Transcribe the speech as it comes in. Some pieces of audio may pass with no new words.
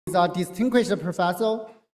is a distinguished professor,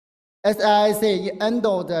 SIIC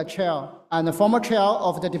endowed chair, and former chair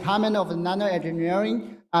of the Department of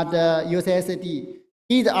Nanoengineering at the UCSD.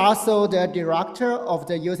 He is also the director of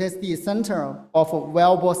the UCSD Center of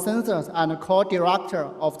Wearable Sensors and co-director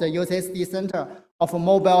of the UCSD Center of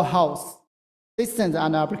Mobile Health Systems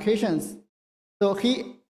and Applications. So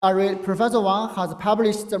Professor Wang has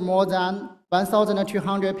published more than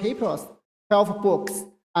 1,200 papers, 12 books,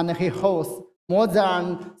 and he holds more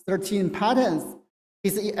than 13 patents.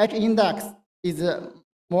 His H index is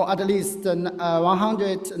at least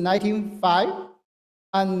 195,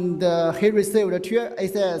 and he received 2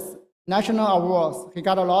 ACS national awards. He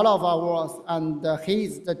got a lot of awards, and he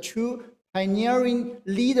is the true pioneering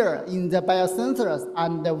leader in the biosensors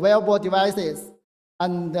and the wearable devices.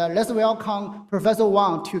 And let's welcome Professor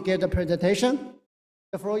Wang to give the presentation.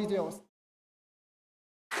 The floor is yours.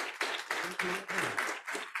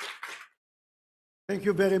 Thank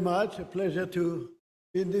you very much. A pleasure to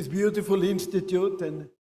be in this beautiful institute and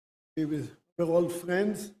be with our old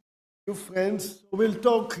friends, new friends. We'll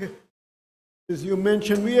talk, as you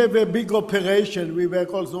mentioned, we have a big operation. We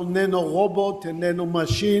work also on nano-robot and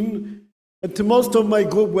nano-machine. But most of my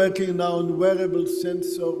group working now on wearable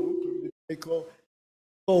sensor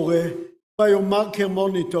for a biomarker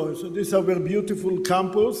monitor. So this is our beautiful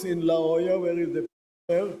campus in La Jolla, where is the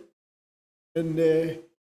picture. And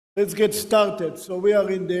let's get started. So we are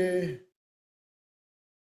in the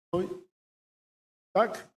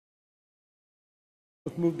back.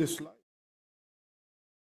 Let's move the slide.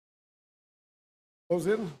 Pause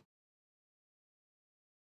it.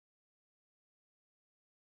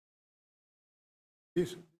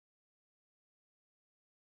 This.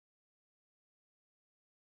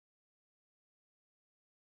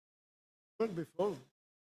 Before.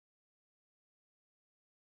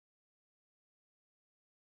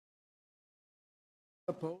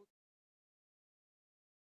 Suppose.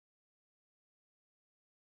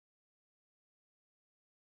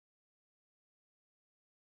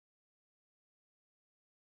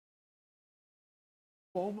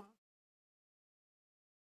 Former.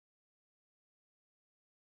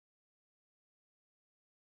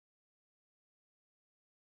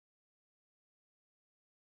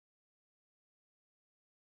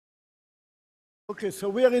 Okay, so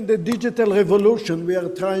we are in the digital revolution. We are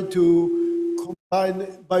trying to combine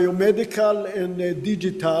biomedical and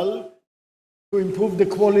digital to improve the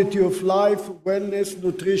quality of life, wellness,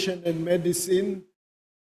 nutrition, and medicine.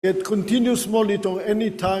 Get continuous monitor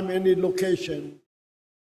anytime, any location.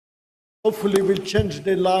 Hopefully will change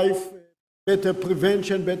the life, better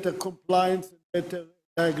prevention, better compliance, and better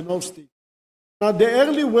diagnostic. Now the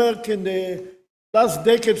early work in the last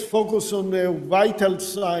decade focused on the vital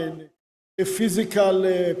sign, a physical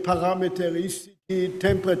parameter, ECG,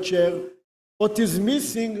 temperature. What is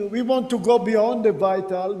missing, we want to go beyond the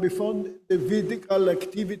vital, beyond the physical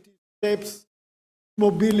activity, steps,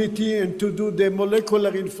 mobility, and to do the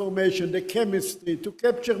molecular information, the chemistry, to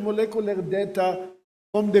capture molecular data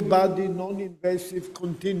from the body, non-invasive,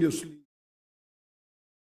 continuously.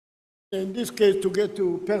 In this case, to get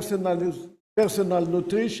to personal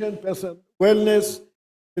nutrition, personal wellness,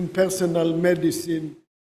 and personal medicine.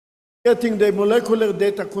 Getting the molecular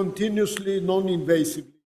data continuously,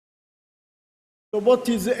 non-invasively. So what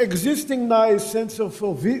is existing now is sensor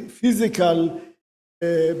for physical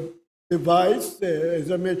device,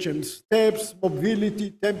 as I mentioned, steps, mobility,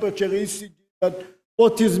 temperature, ECG, but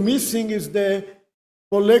what is missing is the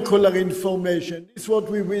molecular information. This is what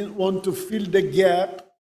we want to fill the gap,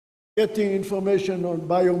 getting information on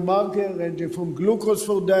biomarker ranging from glucose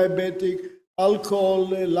for diabetic, alcohol,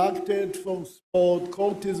 lactate for sport,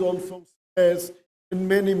 cortisol for stress, and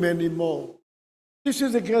many, many more. This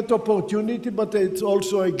is a great opportunity, but it's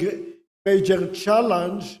also a major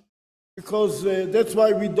challenge because that's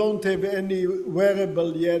why we don't have any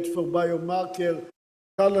wearable yet for biomarker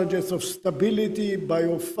challenges of stability,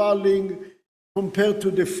 biofouling, compared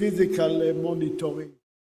to the physical monitoring.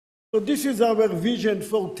 So this is our vision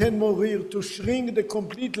for 10 more years, to shrink the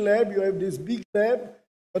complete lab. You have this big lab,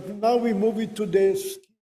 but now we move it to the skin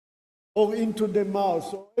or into the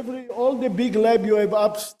mouse. So all the big lab you have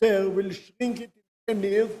upstairs will shrink it in 10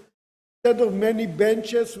 years. Instead of many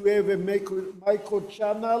benches, we have a micro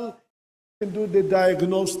channel. You can do the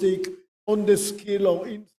diagnostic on the skin or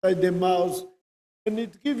inside the mouse. And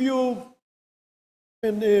it gives you,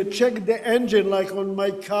 and check the engine like on my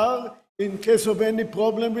car. In case of any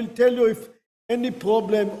problem, will tell you if any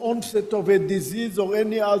problem, onset of a disease or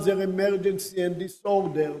any other emergency and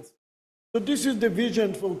disorders. So this is the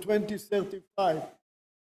vision for 2035.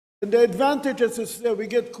 And the advantages is that we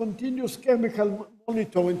get continuous chemical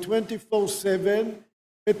monitoring 24/7.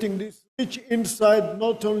 getting this rich insight,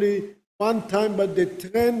 not only one time, but the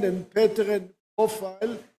trend and pattern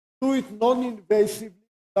profile, do it non-invasively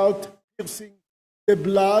without piercing the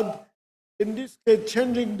blood. In this case,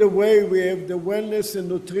 changing the way we have the wellness and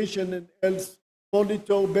nutrition and health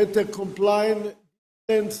monitor, better compliance,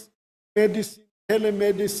 medicine,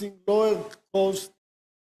 telemedicine, lower cost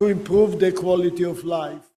to improve the quality of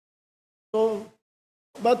life. So,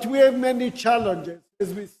 but we have many challenges.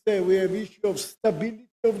 As we say, we have issue of stability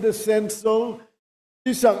of the sensor.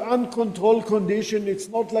 These are uncontrolled conditions. It's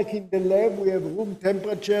not like in the lab, we have room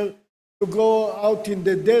temperature. You go out in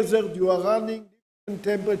the desert, you are running different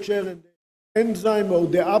temperature, and the enzyme or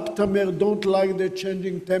the aptamer don't like the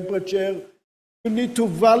changing temperature. You need to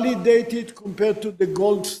validate it compared to the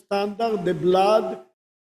gold standard, the blood,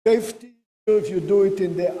 safety, if you do it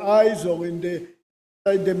in the eyes or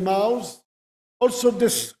inside the mouth. Also the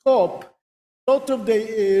scope. A lot of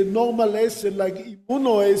the normal assays, like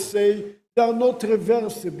immunoassay, they are not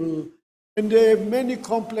reversible. And they have many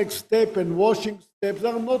complex steps and washing steps. They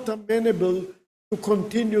are not amenable to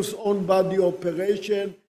continuous on-body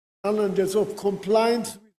operation. Challenges of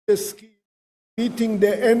compliance with the skin, meeting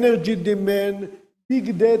the energy demand,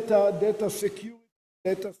 big data, data security,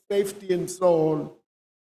 data safety, and so on.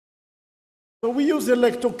 So we use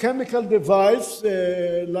electrochemical device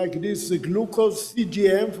like this glucose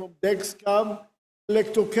CGM from Dexcom.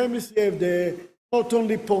 Electrochemistry have the not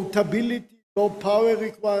only portability, low power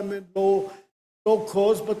requirement, low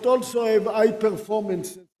cost, but also have high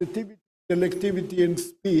performance, sensitivity, selectivity, and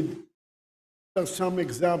speed. These are some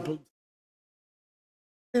examples.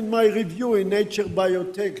 In my review in Nature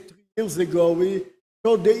Biotech 3 years ago, we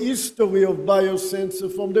showed the history of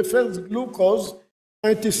biosensors from the first glucose,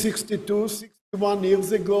 1962, 61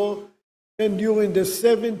 years ago, and during the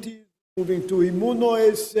 70s, moving to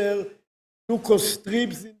immunoassay, glucose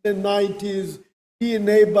strips in the 90s,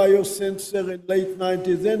 DNA biosensor in late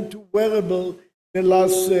 90s, and to wearable in the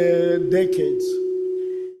last decades.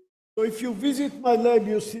 So if you visit my lab,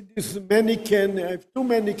 you see this mannequin. I have two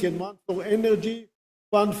mannequins, one for energy,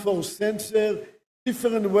 one for sensor,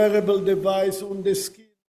 different wearable device on the skin,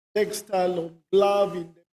 textile, on glove,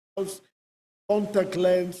 in the house, contact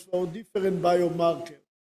lens, so different biomarkers.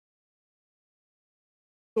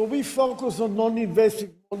 So we focus on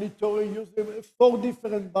non-invasive monitoring using 4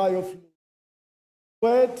 different biofluids: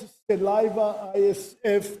 sweat, saliva,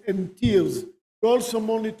 ISF, and tears. We also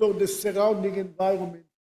monitor the surrounding environment,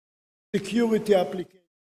 security applications.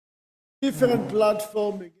 Different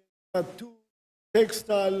platforms, again, two,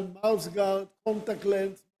 textile, mouth guard, contact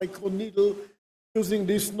lens, microneedle, using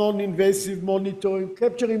this non-invasive monitoring,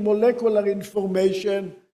 capturing molecular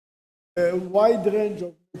information, a wide range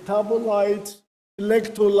of metabolites,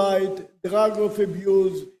 electrolyte, drug of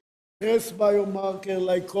abuse, stress biomarker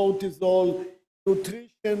like cortisol,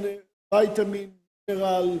 nutrition, vitamin,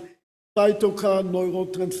 mineral, cytokine,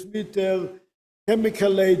 neurotransmitter,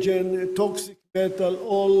 chemical agent, toxic metal,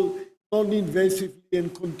 all non-invasively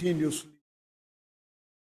and continuously.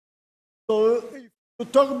 So if you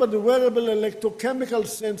talk about the wearable electrochemical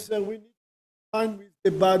sensor, we need to align with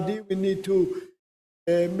the body. We need to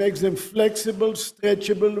make them flexible,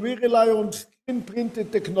 stretchable. We rely on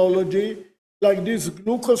screen-printed technology, like this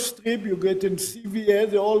glucose strip you get in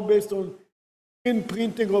CVS. They're all based on screen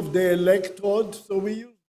printing of the electrodes. So we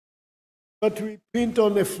use, but we print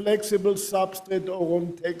on a flexible substrate or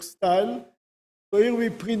on textile. So here we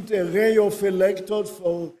print an array of electrodes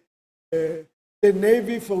for the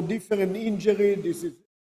Navy for different injury. This is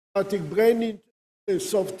traumatic brain injury,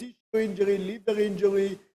 soft tissue injury, liver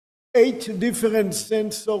injury, 8 different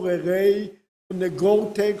sensor array on the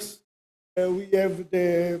Gore-Tex. We have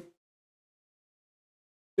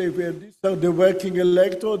these are the working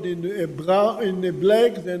electrode in a brown, in a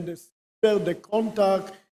black, then the silver, the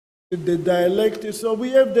contact, the dielectric. So we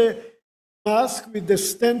have the mask with the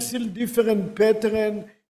stencil, different pattern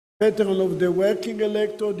of the working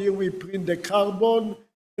electrode. Here we print the carbon,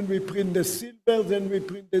 then we print the silver, then we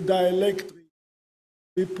print the dielectric.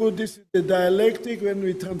 We put this in the dielectric when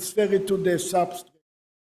we transfer it to the substrate.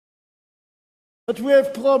 But we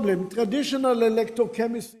have problem. Traditional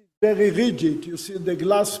electrochemistry is very rigid. You see the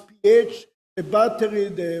glass pH, the battery,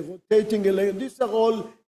 the rotating electrode. These are all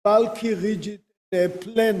bulky, rigid,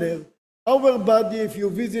 planar. Our body, if you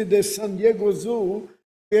visit the San Diego Zoo,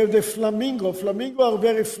 we have the flamingo. Flamingo are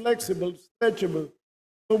very flexible, stretchable.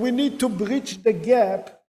 So we need to bridge the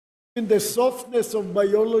gap in the softness of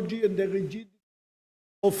biology and the rigidity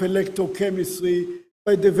of electrochemistry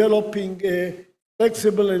by developing a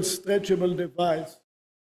flexible and stretchable device.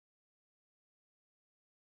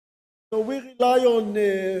 So we rely on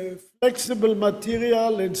flexible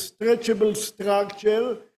material and stretchable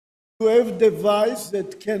structure to have device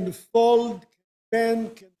that can fold, can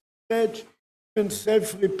bend, can stretch, can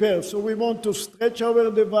self-repair. So we want to stretch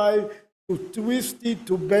our device, to twist it,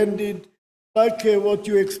 to bend it, like what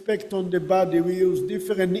you expect on the body. We use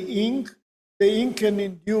different ink. The ink can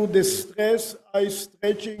endure the stress, eye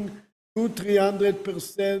stretching,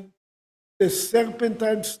 200–300%. The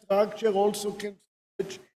serpentine structure also can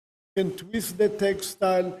stretch, can twist the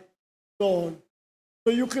textile, so on.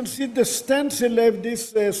 So you can see the stencil have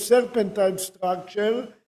this serpentine structure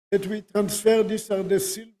that we transfer. These are the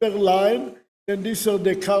silver line, and these are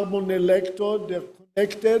the carbon electrode. They're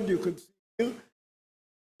connected. You can see here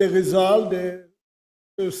the result,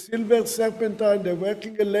 the silver serpentine, the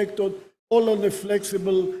working electrode, all on a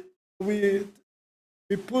flexible. We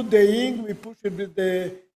put the ink, we push it with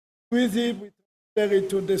the squeezy, we transfer it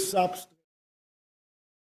to the substrate.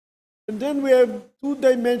 And then we have two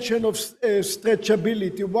dimensions of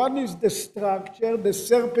stretchability. One is the structure. The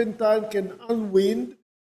serpentine can unwind.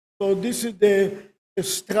 So this is the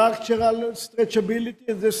structural stretchability.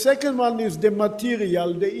 And the second one is the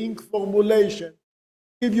material, the ink formulation.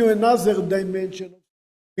 Give you another dimension of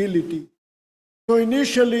stability. So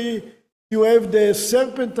initially, you have the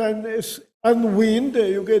serpentine unwind.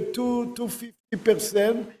 You get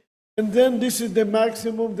 250%. And then this is the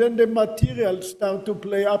maximum. Then the materials start to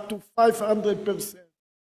play up to 500%.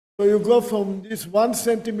 So you go from this 1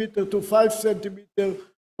 centimeter to 5 centimeter,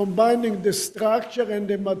 combining the structure and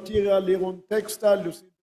the material here on textile. You see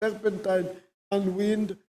the serpentine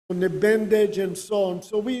unwind on the bandage and so on.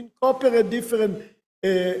 So we incorporate different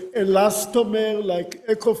elastomer like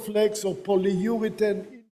Ecoflex or polyurethane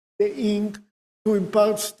in the ink to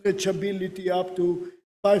impart stretchability up to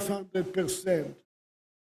 500%.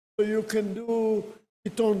 So you can do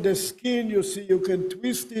it on the skin. You see, you can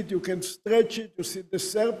twist it, you can stretch it. You see the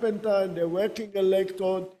serpentine, the working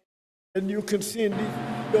electrode, and you can see in this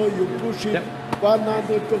video, you push it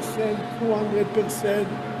 100%,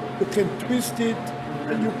 200%. You can twist it,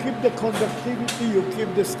 and you keep the conductivity, you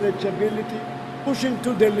keep the stretchability, pushing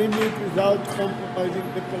to the limit without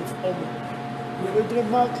compromising the performance. With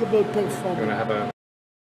remarkable performance.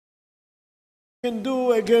 You can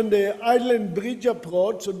do, again, the island bridge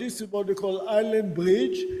approach. So this is what we call island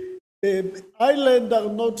bridge. The islands are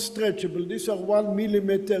not stretchable. These are 1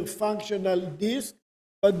 millimeter functional disc,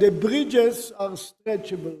 but the bridges are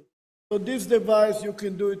stretchable. So this device, you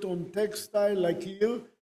can do it on textile, like here,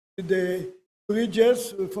 with the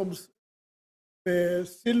bridges from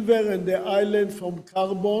silver and the island from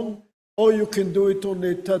carbon, or you can do it on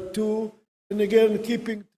a tattoo. And again,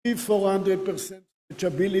 keeping 300–400%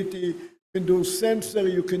 stretchability. You can do sensor,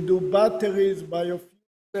 you can do batteries, biofuel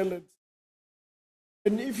cells.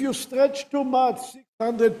 And if you stretch too much,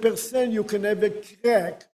 600%, you can have a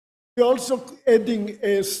crack. You're also adding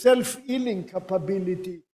a self-healing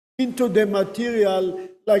capability into the material,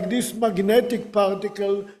 like this magnetic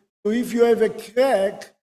particle. So if you have a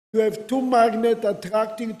crack, you have two magnets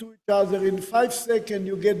attracting to each other. In 5 seconds,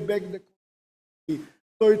 you get back the conductivity.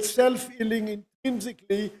 So it's self-healing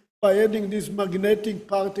intrinsically by adding this magnetic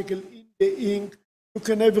particle in the ink. You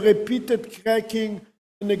can have repeated cracking,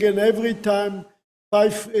 and again, every time,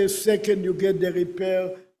 5 seconds, you get the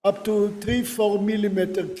repair. Up to 3–4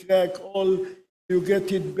 millimeter crack, all you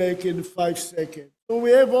get it back in 5 seconds. So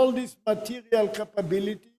we have all this material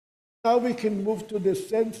capability. Now we can move to the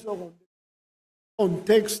sensor on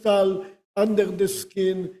textile, under the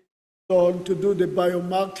skin, so on, to do the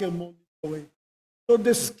biomarker monitoring. So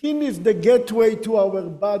the skin is the gateway to our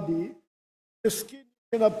body. The skin,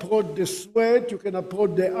 you can approach the sweat, you can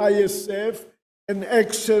approach the ISF, and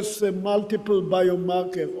access multiple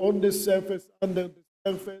biomarkers on the surface, under the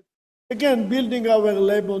surface. Again, building our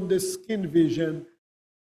lab on the skin vision,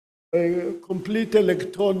 a complete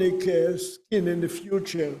electronic skin in the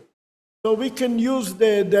future. So we can use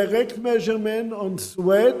the direct measurement on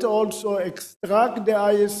sweat, also extract the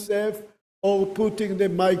ISF or putting the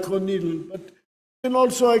microneedle. But we can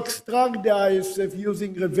also extract the ISF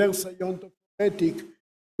using reverse iontophoretic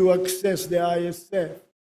to access the ISF.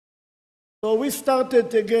 So we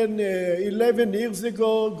started again 11 years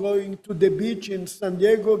ago, going to the beach in San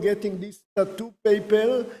Diego, getting this tattoo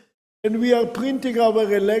paper, and we are printing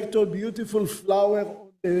our electrode, beautiful flower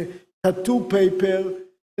on the tattoo paper,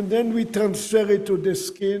 and then we transfer it to the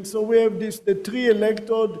skin. So we have this, the 3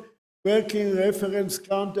 electrode working reference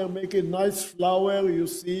counter, make a nice flower, you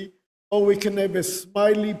see. Or we can have a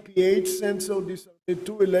smiley pH sensor. These are the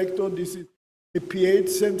 2 electrodes. This is a pH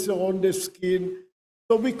sensor on the skin.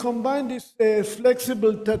 So we combine this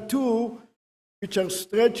flexible tattoo, which are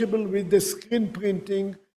stretchable, with the screen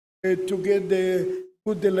printing. to get the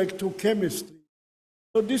good electrochemistry.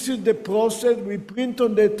 So this is the process. We print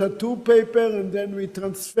on the tattoo paper and then we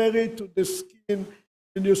transfer it to the skin.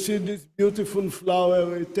 And you see this beautiful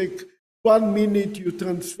flower. It takes 1 minute, you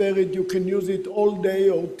transfer it. You can use it all day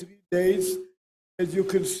or 3 days. As you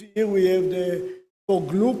can see here, we have for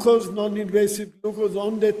glucose, non-invasive glucose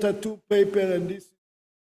on the tattoo paper, and this is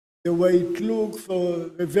the way it looks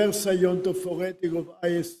for reverse iontophoretic of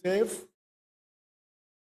ISF.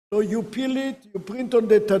 So you peel it, you print on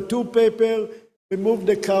the tattoo paper, remove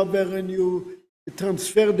the cover, and you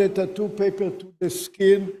transfer the tattoo paper to the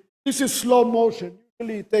skin. This is slow motion.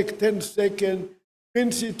 Usually it takes 10 seconds.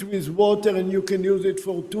 Rinse it with water, and you can use it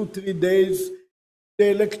for 2-3 days.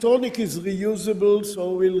 The electronic is reusable,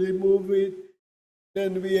 so we'll remove it.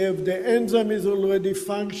 Then we have the enzyme is already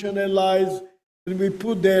functionalized, and we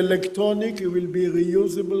put the electronic. It will be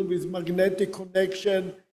reusable with magnetic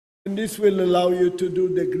connection, and this will allow you to do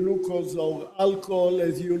the glucose or alcohol,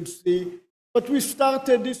 as you'll see. But we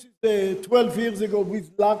started, this is 12 years ago,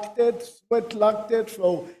 with lactate, sweat lactate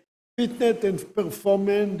for fitness and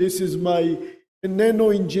performance. This is my nano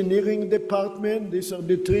engineering department. These are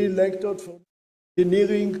the 3 electrodes for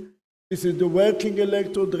engineering. This is the working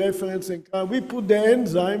electrode, reference, and we put the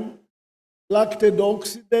enzyme, lactate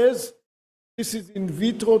oxidase. This is in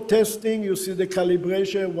vitro testing. You see the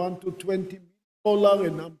calibration, 1 to 20 millipolar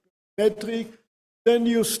and amperemetric. Then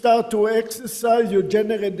you start to exercise. You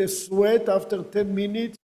generate the sweat after 10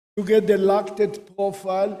 minutes. You get the lactate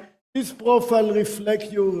profile. This profile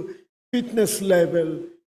reflects your fitness level,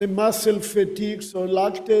 the muscle fatigue. So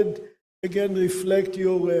lactate, again, reflects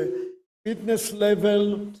your fitness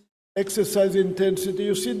level, exercise intensity.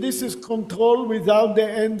 You see, this is control. Without the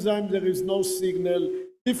enzyme, there is no signal.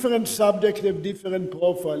 Different subjects have different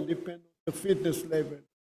profile, depending on the fitness level.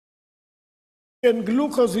 And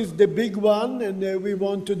glucose is the big one, and we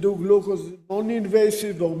want to do glucose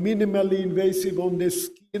non-invasive or minimally invasive on the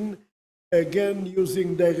skin, again,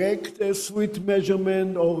 using direct sweat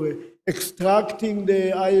measurement or extracting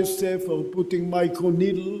the ISF or putting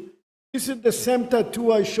microneedle. This is the same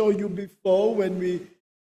tattoo I showed you before when we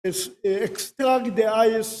extract the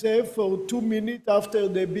ISF for 2 minutes after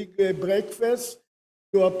the big breakfast.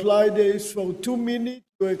 You apply this for 2 minutes,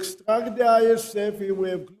 you extract the ISF, here we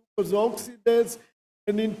have glucose oxidase,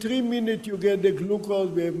 and in 3 minutes you get the glucose.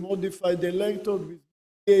 We have modified the electrode with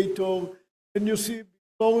mediator, and you see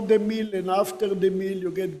before the meal and after the meal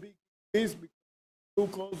you get big increase because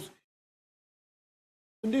of glucose.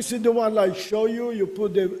 And this is the one I show you. You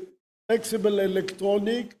put the flexible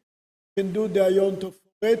electronic, you can do the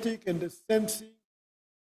iontophoretic and the sensing.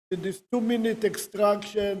 This 2-minute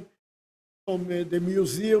extraction from the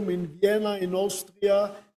museum in Vienna, in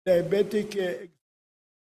Austria, diabetic.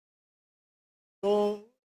 So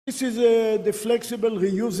this is the flexible,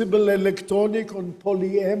 reusable electronic on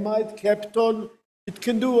polyamide, Kapton. It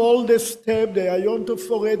can do all the steps, the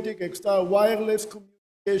iontophoretic, extra wireless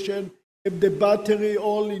communication, have the battery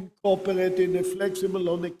all incorporated in a flexible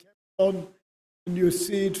on a Kapton. And you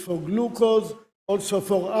see it for glucose, also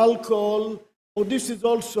for alcohol. So this is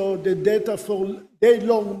also the data for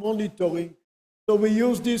day-long monitoring. So we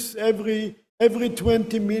use this every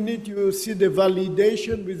 20 minutes. You see the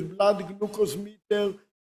validation with blood glucose meter.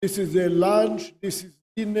 This is a lunch, this is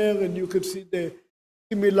dinner, and you can see the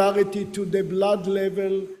similarity to the blood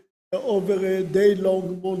level over a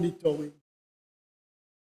day-long monitoring.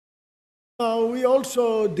 Now we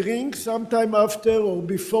also drink sometime after or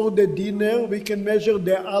before the dinner. We can measure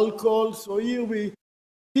the alcohol. So here we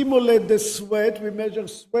stimulate the sweat. We measure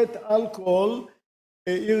sweat alcohol.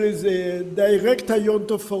 Here is a direct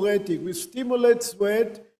iontophoretic. We stimulate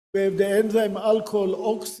sweat. We have the enzyme alcohol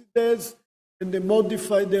oxidase and the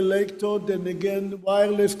modified electrode, and again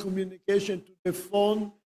wireless communication to the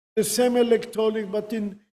phone. The same electronic, but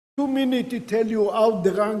in 2 minutes it tells you how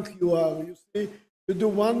drunk you are. You see, you do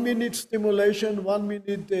 1 minute stimulation, 1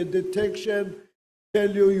 minute detection,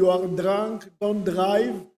 tell you are drunk, don't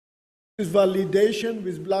drive. This is validation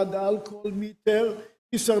with blood alcohol meter.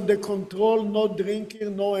 These are the control, no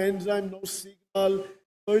drinking, no enzyme, no signal.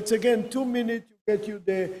 So it's again 2 minutes to get you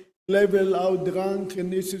the level out drunk,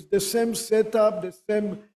 and this is the same setup, the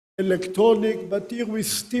same electronic, but here we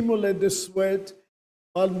stimulate the sweat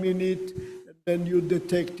 1 minute, and then you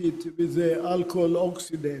detect it with the alcohol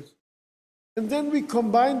oxidase. And then we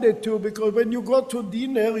combine the two, because when you go to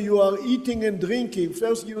dinner, you are eating and drinking.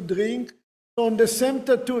 First you drink. So on the same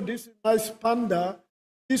tattoo, this is a nice panda.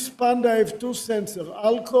 This panda has 2 sensors,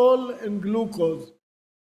 alcohol and glucose.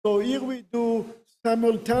 So here we do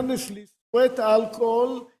simultaneously sweat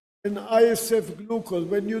alcohol and ISF glucose.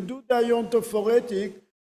 When you do the iontophoretic,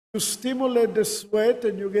 You stimulate the sweat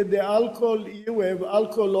and you get the alcohol here. We have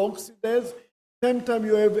alcohol oxidase. Same time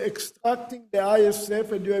you have extracting the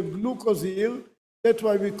ISF and you have glucose here. That's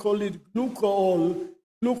why we call it glucose,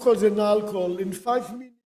 glucose and alcohol. In 5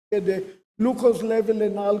 minutes, you get the glucose level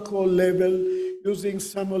and alcohol level using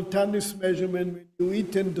simultaneous measurement when you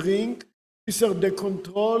eat and drink. These are the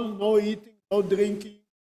control, no eating, no drinking.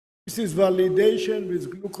 This is validation with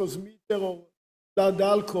glucose meter or blood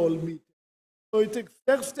alcohol meter. So it's a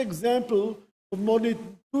first example of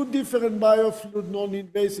monitoring 2 different biofluid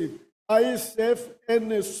non-invasive, ISF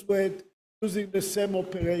and sweat using the same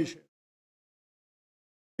operation.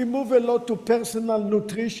 We move a lot to personal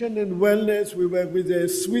nutrition and wellness. We were with a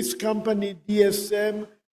Swiss company, DSM,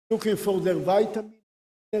 looking for their vitamin,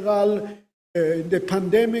 mineral, the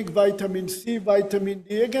pandemic, vitamin C, vitamin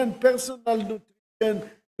D. Again, personal nutrition,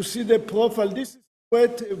 to see the profile. This is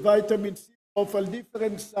sweat vitamin C profile,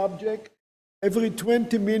 different subject. Every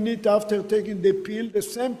 20 minutes after taking the pill, the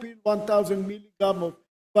same pill, 1,000 milligrams of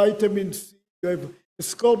vitamin C. You have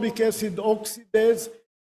ascorbic acid oxidase,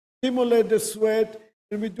 stimulate the sweat,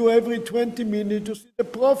 and we do every 20 minutes. You see, the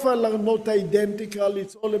profile are not identical.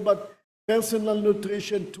 It's all about personal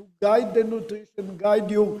nutrition, to guide the nutrition,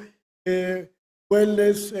 guide your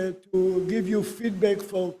wellness, to give you feedback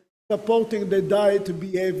for supporting the diet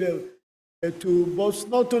behavior, to both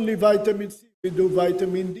not only vitamin C, we do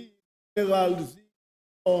vitamin D, minerals,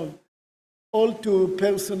 zinc, all to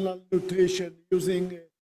personal nutrition using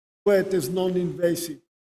sweat as non-invasive.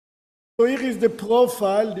 So here is the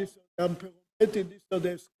profile. This is amperometric, these are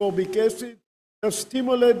the ascorbic acid. Just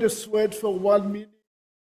stimulate the sweat for 1 minute.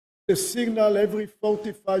 The signal every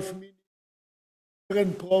 45 minutes.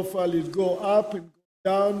 Different profile is go up and go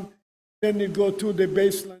down, then it go to the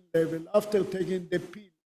baseline level after taking the pill,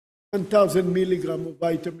 1,000 milligrams of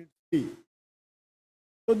vitamin C.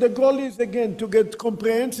 So the goal is, again, to get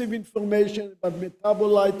comprehensive information about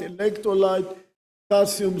metabolite, electrolyte,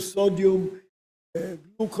 potassium, sodium,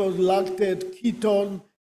 glucose, lactate, ketone,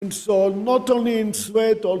 and so on, not only in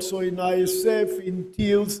sweat, also in ISF, in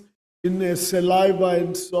tears, in saliva,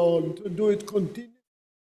 and so on, to do it continuously,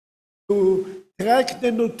 to track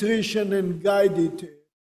the nutrition and guide it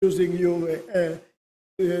using your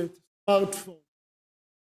smartphone.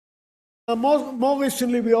 Now, more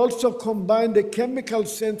recently, we also combine the chemical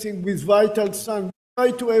sensing with vital signs. We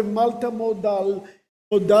try to have multimodal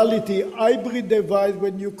modality, hybrid device,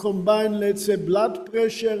 when you combine, let's say, blood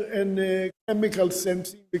pressure and chemical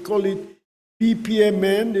sensing. We call it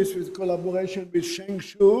BPMN. This is collaboration with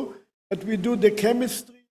Shengshu. But we do the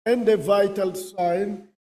chemistry and the vital sign.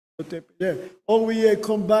 Or we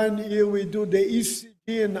combine here, we do the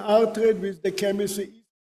ECG and heart rate with the chemistry,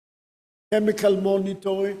 chemical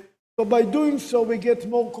monitoring. So by doing so, we get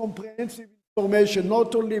more comprehensive information,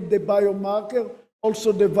 not only the biomarker,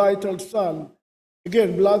 also the vital sign.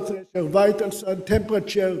 Again, blood pressure, vital sign,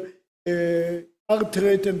 temperature, heart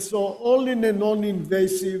rate, and so on, all in a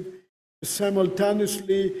non-invasive,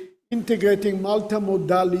 simultaneously integrating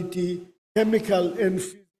multimodality, chemical and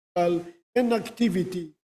physical, and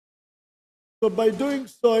activity. So by doing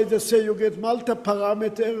so, as I say, you get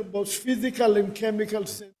multi-parameter, both physical and chemical,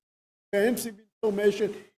 comprehensive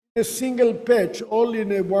information in a single patch, all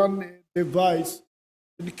in a one device,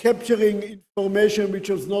 and capturing information which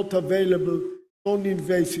was not available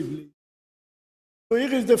non-invasively. So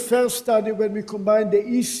here is the first study when we combine the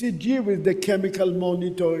ECG with the chemical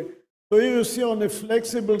monitoring. So here you see on a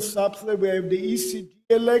flexible substrate, we have the ECG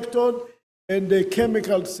electrode and the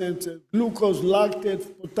chemical sensor, glucose, lactate,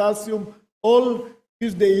 potassium, all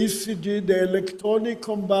is the ECG, the electronic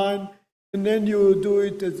combined, and then you do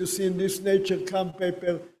it, as you see in this Nature Chem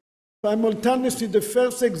paper. Simultaneously, the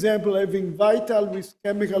first example having vital with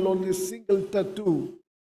chemical on a single tattoo.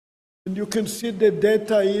 And you can see the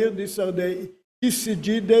data here. These are the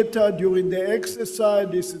ECG data during the exercise.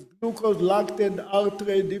 This is glucose, lactate, heart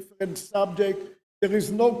rate, different subject. There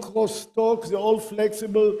is no crosstalk. They're all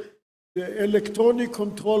flexible. The electronic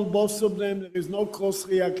control, both of them. There is no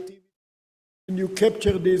cross-reactivity. And you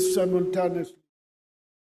capture this simultaneously.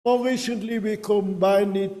 More recently, we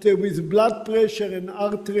combine it with blood pressure and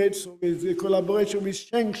heart rate. So with the collaboration with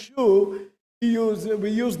Shengshu, we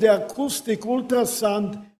use the acoustic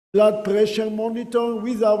ultrasound blood pressure monitoring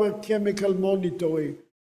with our chemical monitoring.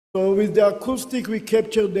 So with the acoustic, we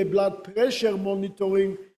capture the blood pressure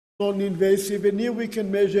monitoring, non-invasive, and here we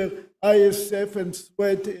can measure ISF and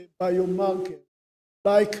sweat biomarker,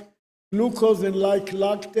 like glucose and like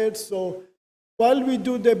lactate. So while we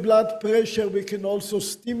do the blood pressure, we can also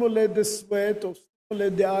stimulate the sweat or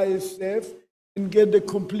stimulate the ISF and get the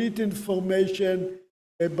complete information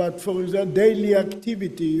about, for example, daily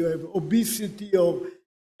activity. You have obesity or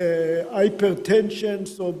hypertension.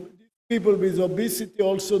 So people with obesity,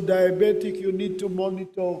 also diabetic, you need to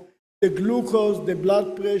monitor the glucose, the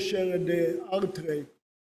blood pressure, and the heart rate.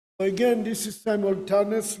 So again, this is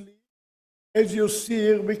simultaneously. As you see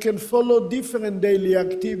here, we can follow different daily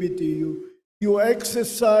activity. You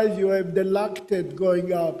exercise, you have the lactate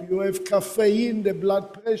going up. You have caffeine, the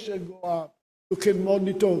blood pressure go up. You can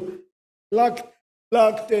monitor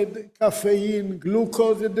lactate, caffeine,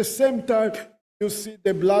 glucose. At the same time, you see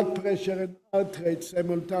the blood pressure and heart rate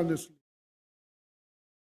simultaneously.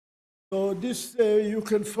 So this, you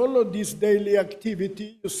can follow this daily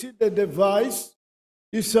activity. You see the device.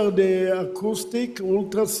 These are the acoustic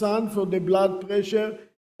ultrasound for the blood pressure.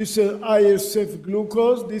 This is ISF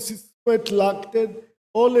glucose. This is sweat lactate,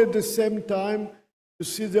 all at the same time. You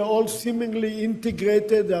see they're all seemingly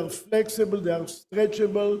integrated. They are flexible. They are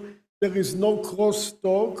stretchable. There is no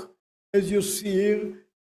crosstalk. As you see here,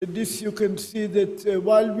 this you can see that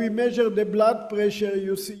while we measure the blood pressure,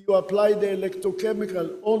 you see you apply the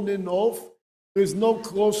electrochemical on and off. There is no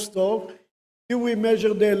crosstalk. Here we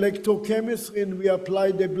measure the electrochemistry and we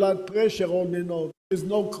apply the blood pressure on and off. There's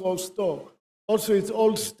no crosstalk. Also, it's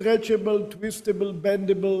all stretchable, twistable,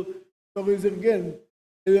 bendable. So again,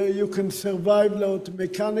 you can survive without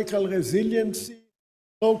mechanical resiliency,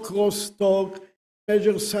 no crosstalk,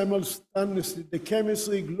 measure simultaneously the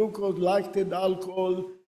chemistry, glucose, lactate, alcohol,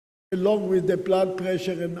 along with the blood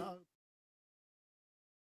pressure and heart.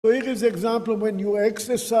 So here is an example when you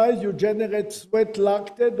exercise, you generate sweat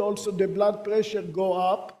lactate, also the blood pressure go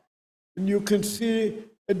up. And you can see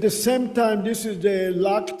at the same time, this is the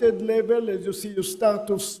lactate level. As you see, you start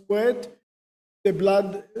to sweat. The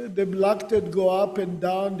lactate go up and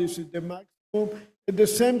down. This is the maximum. At the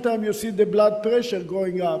same time, you see the blood pressure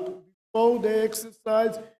going up. Before the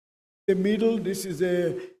exercise, the middle, this is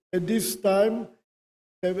at this time,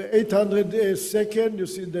 800 seconds, you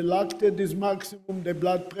see the lactate is maximum, the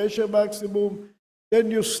blood pressure maximum.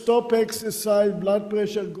 Then you stop exercise, blood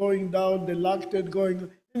pressure going down, the lactate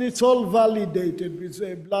going, and it's all validated with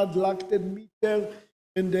a blood lactate meter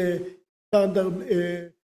and the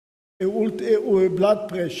standard blood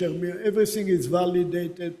pressure. Everything is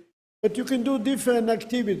validated. But you can do different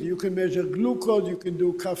activity. You can measure glucose, you can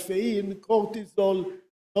do caffeine, cortisol,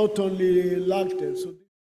 not only lactate. So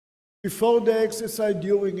before the exercise,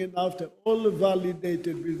 during and after, all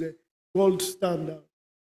validated with the gold standard.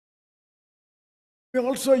 We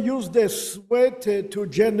also use the sweat to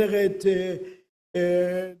generate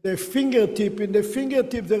the fingertip. In the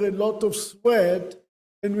fingertip, there is a lot of sweat,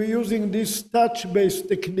 and we're using this touch-based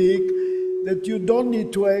technique that you don't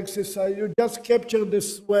need to exercise. You just capture the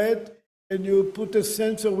sweat, and you put a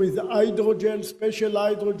sensor with hydrogel, special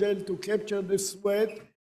hydrogel to capture the sweat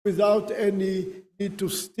without any need to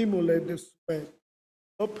stimulate the sweat.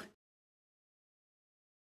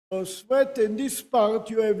 So sweat, in this part,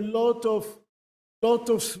 you have lot of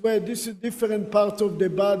sweat. This is different parts of the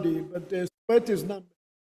body, but the sweat is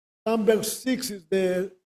number 6 is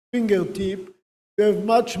the fingertip. You have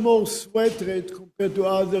much more sweat rate compared to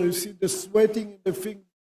others. You see the sweating in the finger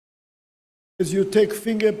as you take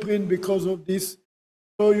fingerprint because of this.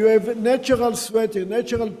 So you have natural sweating,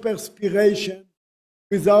 natural perspiration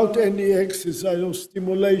without any exercise or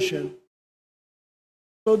stimulation.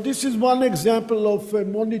 So this is one example of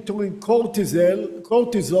monitoring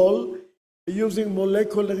cortisol using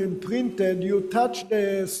molecular imprinted. You touch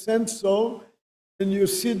the sensor and you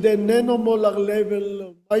see the nanomolar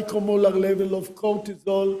level, micromolar level of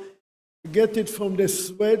cortisol. You get it from the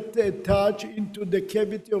sweat touch into the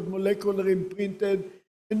cavity of molecular imprinted,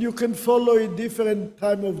 and you can follow it different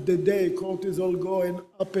time of the day. Cortisol going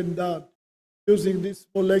up and down using this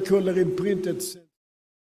molecular imprinted sensor.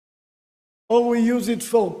 Or we use it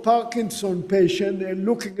for Parkinson patient and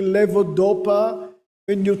looking at levodopa.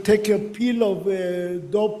 When you take a pill of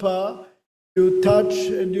dopa, you touch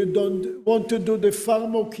and you don't want to do the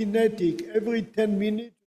pharmacokinetic. Every 10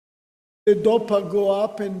 minutes, the dopa go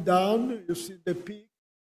up and down. You see the peak,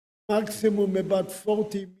 maximum about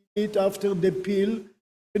 40 minutes after the pill.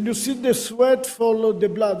 And you see the sweat follow the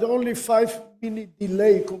blood. Only 5-minute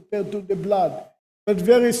delay compared to the blood, but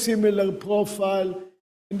very similar profile.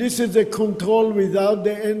 And this is a control without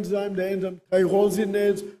the enzyme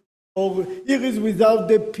tyrosinase. Or here is without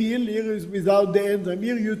the pill, here is without the enzyme.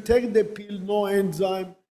 Here you take the pill, no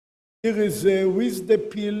enzyme. Here is with the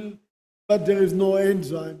pill, but there is no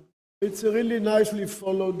enzyme. It's really nicely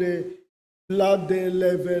follow the blood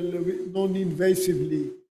level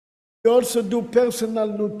non-invasively. We also do personal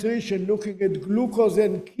nutrition, looking at glucose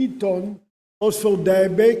and ketone, also for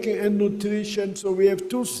diabetic and nutrition. So we have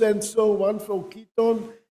 2 sensors, one for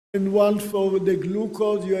ketone and one for the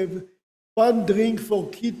glucose. You have one drink for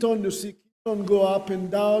ketone. You see ketone go up and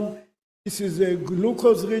down. This is a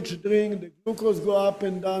glucose-rich drink. The glucose go up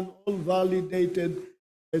and down, all validated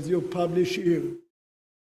as you publish here.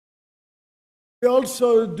 We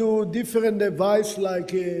also do different devices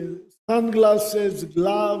like sunglasses,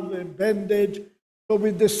 glove, bandage. So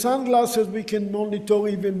with the sunglasses, we can monitor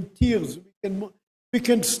even tears. We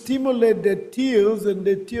can stimulate the tears, and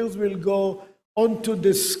the tears will go onto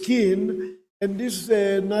the skin. And these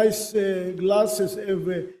nice glasses have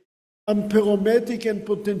amperometric and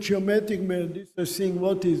potentiometric. This is seeing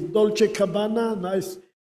what is Dolce Gabbana,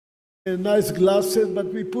 nice glasses. But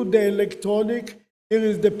we put the electronic. Here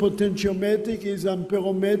is the potentiometric, is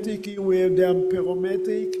amperometric. Here we have the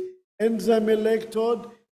amperometric enzyme electrode.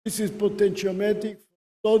 This is potentiometric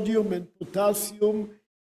for sodium and potassium.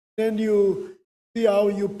 Then you see how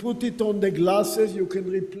you put it on the glasses. You can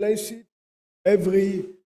replace it every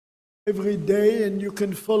day, and you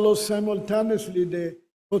can follow simultaneously the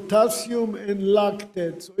potassium and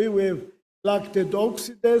lactate. So here we have lactate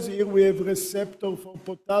oxidase. Here we have receptor for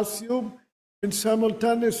potassium. And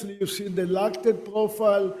simultaneously, you see the lactate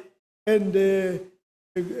profile and the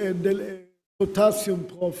potassium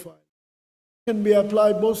profile. It can be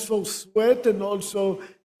applied both for sweat and also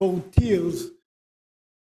for tears.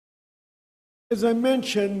 As I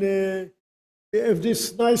mentioned, we have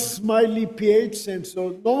this nice smiley pH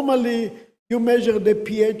sensor. Normally, you measure the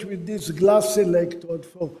pH with this glass electrode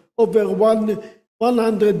for over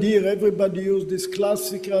 100 years. Everybody uses this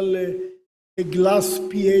classical glass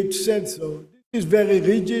pH sensor. This is very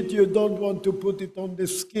rigid. You don't want to put it on the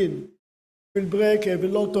skin. It will break. Have a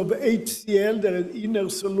lot of HCl. There is inner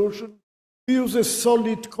solution. We use a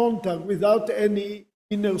solid contact without any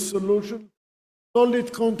inner solution.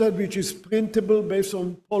 Solid contact which is printable based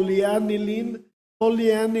on polyaniline.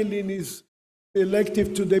 Polyaniline is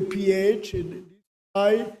selective to the pH in this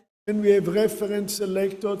eye. And we have reference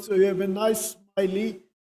electrodes. So you have a nice smiley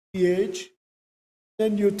pH.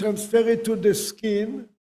 Then you transfer it to the skin.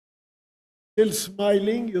 Still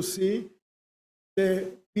smiling, you see.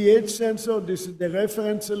 The pH sensor, this is the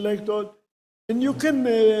reference electrode. And you can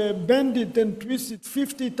bend it and twist it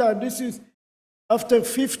 50 times. This is after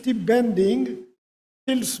 50 bending,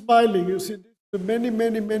 still smiling. You see, this is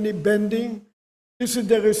many bending. This is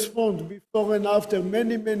the response before and after.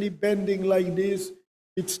 Many bending like this.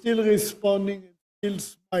 It's still responding and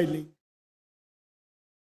still smiling.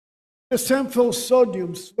 The same for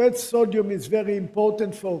sodium. Sweat sodium is very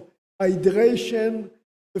important for hydration,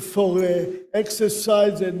 for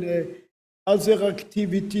exercise and other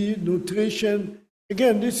activity, nutrition.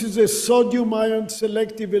 Again, this is a sodium ion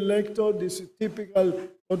selective electrode. This is typical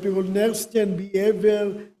what we call Nerstian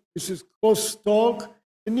behavior. This is crosstalk.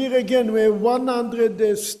 And here again, we have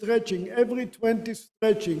 100 stretching. Every 20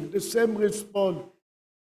 stretching, the same response.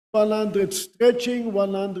 100 stretching,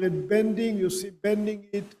 100 bending. You see bending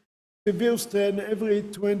it. Severe strain, every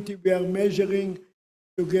 20 we are measuring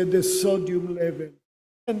to get the sodium level.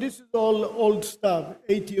 And this is all old stuff,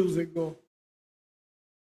 8 years ago.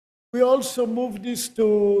 We also moved this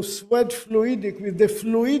to sweat fluidic. With the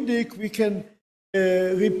fluidic, we can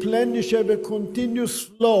replenish, have a continuous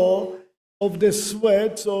flow of the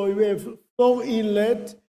sweat. So we have 4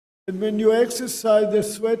 inlets, and when you exercise, the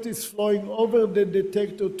sweat is flowing over the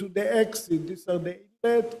detector to the exit. These are the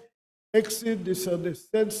inlet, exit. These are the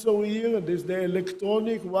sensor here. This is the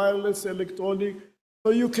electronic, wireless electronic.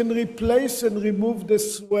 So you can replace and remove the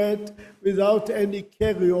sweat without any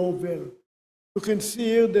carryover. You can see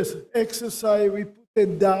here this exercise, we put a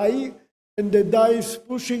dye, and the dye is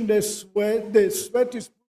pushing the sweat. The sweat is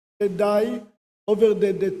pushing the dye over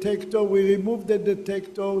the detector. We remove the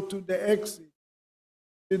detector to the exit.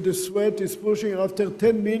 And the sweat is pushing after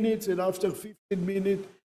 10 minutes and after 15 minutes.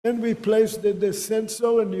 Then we place the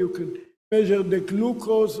sensor, and you can measure the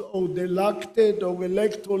glucose or the lactate or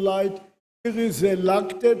electrolyte. Here is a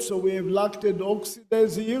lactate, so we have lactate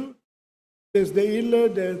oxidase here. There's the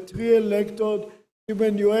inlet, there are 3 electrodes.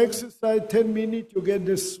 When you exercise 10 minutes, you get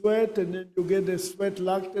the sweat, and then you get the sweat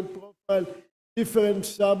lactate profile. Different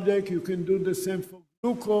subject, you can do the same for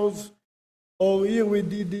glucose. Or here we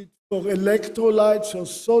did it for electrolytes, so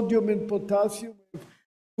sodium and potassium.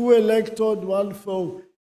 2 electrodes, one for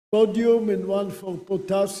sodium and one for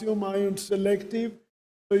potassium, ion selective.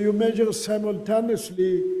 So you measure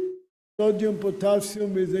simultaneously sodium,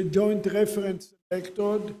 potassium is a joint reference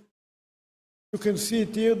electrode. You can see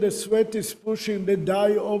it here, the sweat is pushing the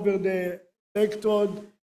dye over the electrode.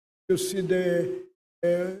 You see the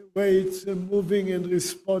way it's moving and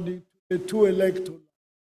responding to the 2 electrodes.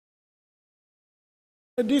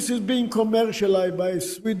 And this is being commercialized by a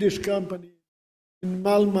Swedish company in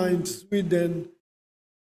Malmö in Sweden.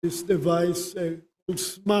 this device called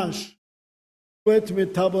SMASH, sweat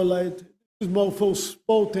metabolite. This is more for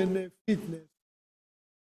sport and fitness.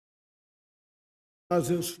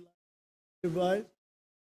 Another slide device.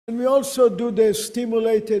 And we also do the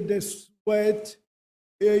stimulated sweat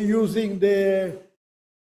using the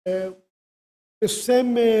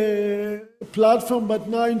same platform, but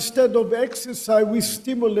now instead of exercise, we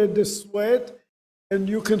stimulate the sweat, and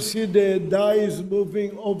you can see the dye is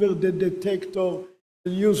moving over the detector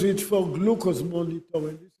and use it for glucose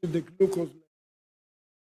monitoring. This is the glucose level.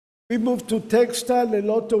 We move to textile, a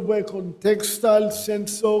lot of work on textile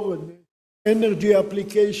sensor and energy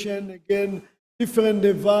application. Again, different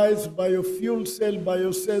device, biofuel cell,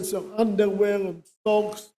 biosensor, underwear and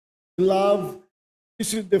socks, glove.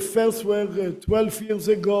 This is the first work 12 years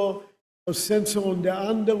ago, a sensor on the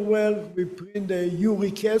underwear. We print the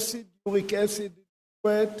uric acid is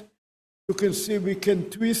wet. You can see we can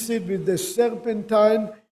twist it with the serpentine.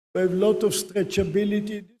 We have a lot of stretchability.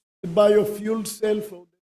 This is the biofuel cell for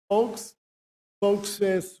the socks,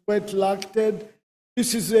 sweat lactate.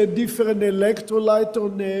 This is a different electrolyte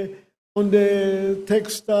on the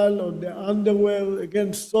textile, on the underwear.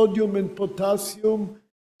 Again, sodium and potassium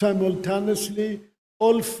simultaneously.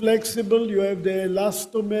 All flexible. You have the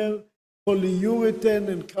elastomer, polyurethane,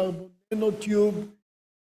 and carbon nanotube.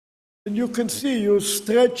 And you can see, you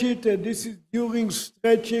stretch it, and this is during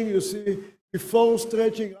stretching. You see, before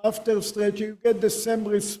stretching, after stretching, you get the same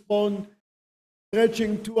response.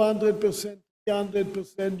 Stretching 200%,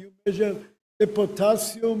 300%. You measure the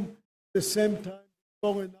potassium at the same time,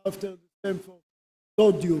 before and after, the same for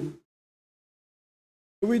sodium.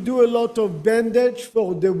 We do a lot of bandage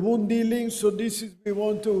for the wound healing. So this is, we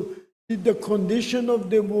want to see the condition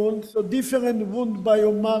of the wound. So different wound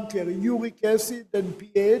biomarker, uric acid and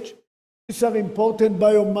pH. These are important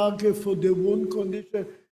biomarkers for the wound condition.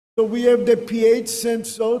 So we have the pH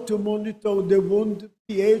sensor to monitor the wound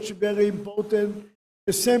pH, very important.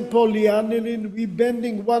 The same polyaniline, we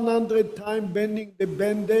bending 100 times, bending the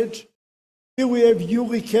bandage. Here we have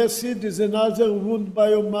uric acid, is another wound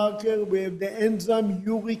biomarker. We have the enzyme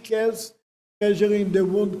uricase, measuring the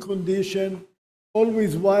wound condition,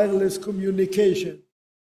 always wireless communication.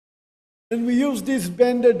 And we use this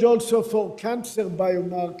bandage also for cancer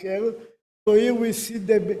biomarker. So here we see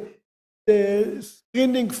the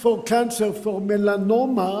screening for cancer for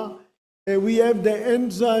melanoma. We have the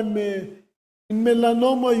enzyme, in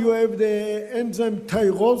melanoma you have the enzyme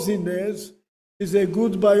tyrosinase, is a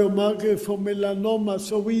good biomarker for melanoma.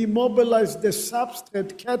 So we immobilize the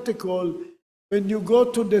substrate catechol. When you go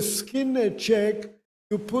to the skin check,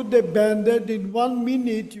 you put the bandage. In 1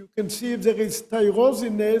 minute, you can see if there is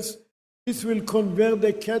tyrosinase. This will convert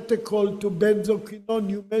the catechol to benzoquinone.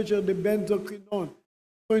 You measure the benzoquinone.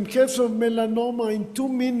 So in case of melanoma, in 2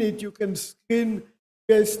 minutes, you can screen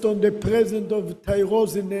based on the presence of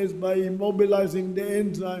tyrosinase by immobilizing the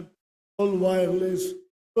enzyme, all wireless.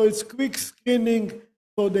 So it's quick screening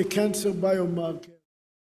for the cancer biomarker.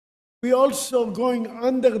 We also going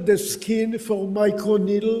under the skin for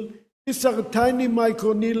microneedle. These are tiny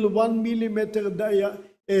microneedle, 1 millimeter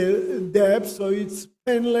depth, so it's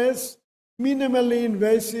painless, minimally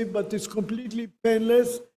invasive, but it's completely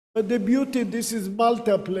painless. But the beauty, this is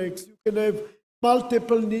multiplex. You can have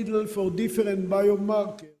multiple needles for different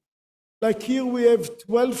biomarkers. Like here we have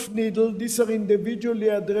 12 needles. These are individually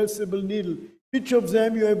addressable needles. Each of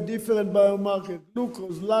them you have different biomarkers,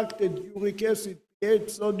 glucose, lactate, uric acid, pH,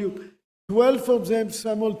 sodium. 12 of them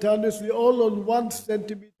simultaneously, all on 1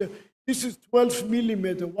 centimeter. This is 12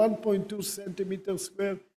 millimeter, 1.2 centimeters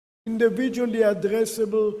square. Individually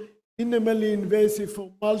addressable, minimally invasive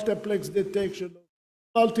for multiplex detection of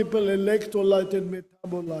multiple electrolyte and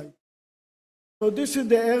metabolite. So this is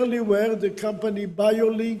the early work, the company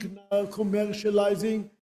BioLink now commercializing.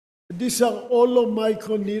 These are all of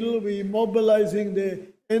microneedle. We're immobilizing the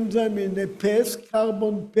enzyme in a paste,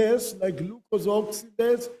 carbon paste, like glucose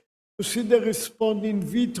oxidase, to see the response in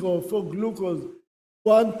vitro for glucose,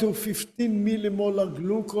 1 to 15 millimolar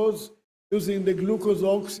glucose, using the glucose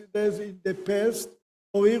oxidase in the paste.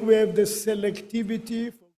 Or here we have the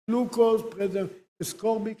selectivity for glucose, present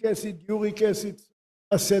ascorbic acid, uric acid,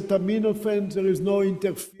 acetaminophen. There is no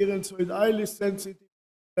interference, so it's highly sensitive,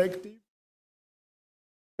 selective.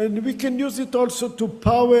 And we can use it also to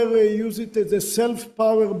power, use it as a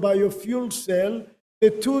self-powered biofuel cell. The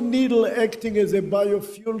 2 needles acting as a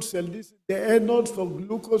biofuel cell. This is the anode for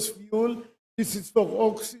glucose fuel. This is for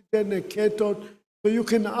oxygen, a cathode. So you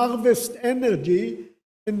can harvest energy,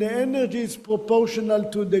 and the energy is proportional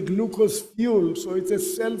to the glucose fuel. So it's a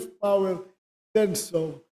self-powered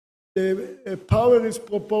sensor. The power is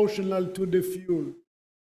proportional to the fuel.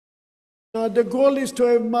 Now, the goal is to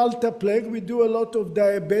have multiplex. We do a lot of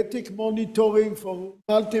diabetic monitoring for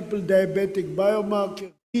multiple diabetic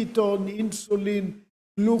biomarkers, ketone, insulin,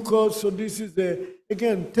 glucose. So this is,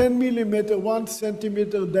 again, 10 millimeter, 1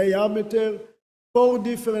 centimeter diameter, 4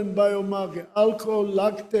 different biomarkers, alcohol,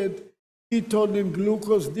 lactate, ketone, and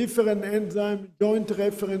glucose, different enzyme, joint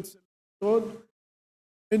reference electrode.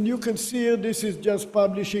 And you can see here, this is just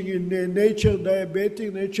publishing in Nature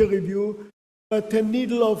Diabetic, Nature Review, but a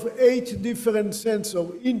needle of 8 different sensors,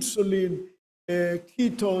 insulin,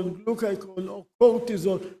 ketone, glucagon, or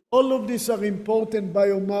cortisol. All of these are important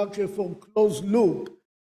biomarkers for closed loop.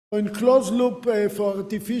 So in closed loop for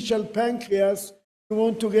artificial pancreas, you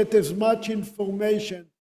want to get as much information.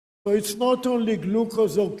 So it's not only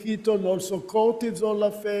glucose or ketone, also cortisol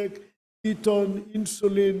effect, ketone,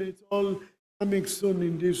 insulin, it's all coming soon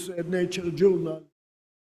in this Nature journal.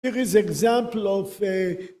 Here is an example of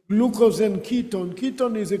glucose and ketone.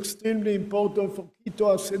 Ketone is extremely important for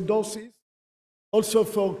ketoacidosis, also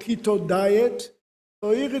for keto diet.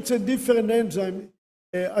 So here it's a different enzyme,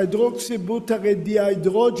 hydroxybutyrate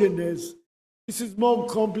dehydrogenase. This is more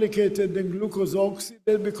complicated than glucose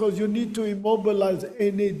oxidase because you need to immobilize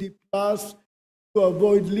NAD+ to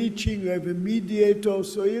avoid leaching. You have a mediator.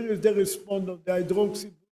 So here is the response of the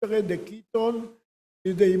hydroxybutyrate, the ketone,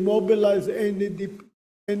 is the immobilized NAD+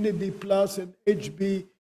 and HB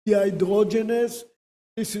dehydrogenase.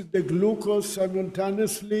 This is the glucose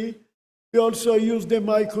simultaneously. We also use the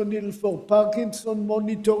microneedle for Parkinson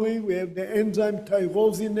monitoring. We have the enzyme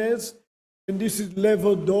tyrosinase, and this is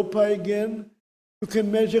levodopa again. You can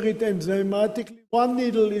measure it enzymatically. One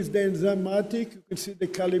needle is the enzymatic. You can see the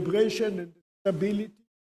calibration and the stability.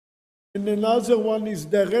 And another one is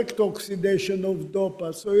direct oxidation of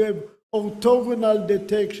dopa. So you have orthogonal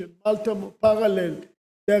detection, multiple parallel.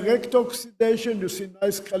 Direct oxidation, you see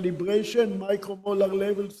nice calibration, micromolar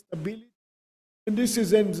level stability. And this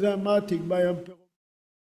is enzymatic by amperometer.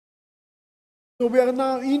 So we are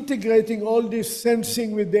now integrating all this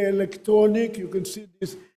sensing with the electronic. You can see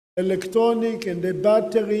this electronic and the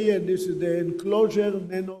battery, and this is the enclosure,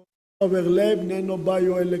 nano overlap, nano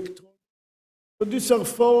bioelectronic. So these are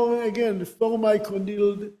four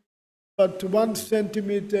microneedles, but 1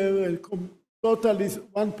 centimeter, total is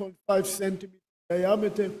 1.5 centimeter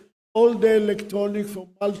diameter. All the electronic for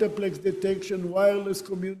multiplex detection, wireless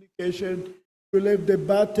communication. We'll have the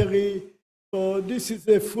battery. So this is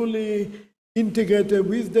a fully integrated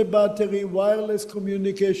with the battery, wireless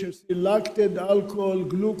communication, see lactate, alcohol,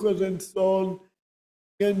 glucose, and so on.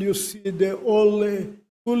 And you see the all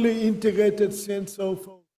fully integrated sensor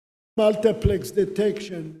for multiplex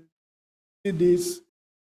detection. It is.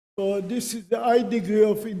 So this is the high degree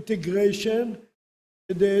of integration.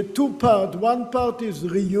 The two parts, one part is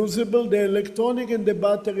reusable, the electronic and the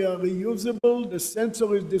battery are reusable, the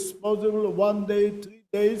sensor is disposable 1 day, 3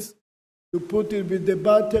 days. You put it with the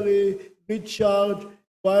battery, recharge,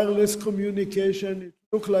 wireless communication, it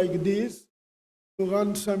looks like this. You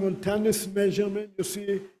run simultaneous measurement, you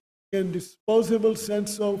see a disposable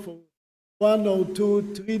sensor for 1 or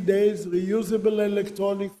 2, 3 days, reusable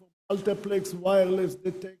electronic for multiplex wireless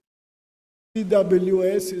detection,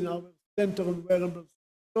 CWS in our Center on Wearable.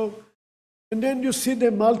 So, and then you see the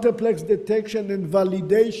multiplex detection and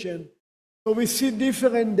validation. So we see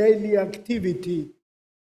different daily activity.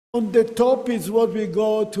 On the top is what we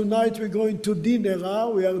go, tonight we're going to dinner,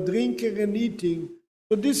 we are drinking and eating.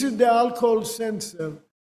 So this is the alcohol sensor.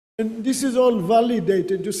 And this is all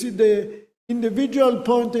validated. You see the individual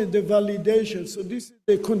point is the validation. So this is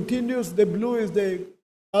the continuous, the blue is the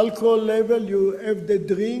alcohol level, you have the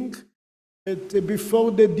drink. Before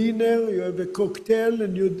the dinner, you have a cocktail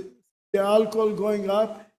and the alcohol going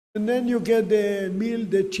up, and then you get the meal,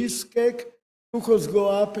 the cheesecake, glucose go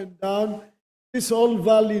up and down. It's all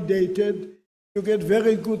validated. You get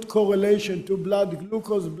very good correlation to blood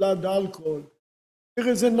glucose, blood alcohol. Here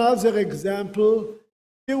is another example.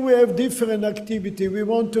 Here we have different activity. We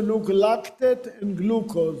want to look lactate and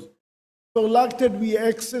glucose. For lactate, we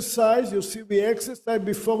exercise. You see, we exercise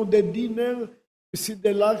before the dinner. You see the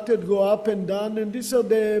lactate go up and down, and these are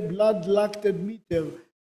the blood lactate meter.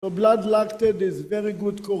 So blood lactate is very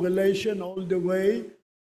good correlation all the way.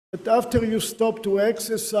 But after you stop to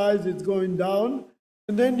exercise, it's going down.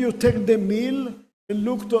 And then you take the meal and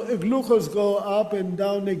look to glucose go up and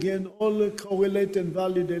down again, all correlate and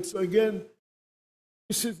validate. So again,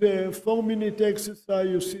 this is a 4-minute exercise.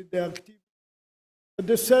 You see the activity. But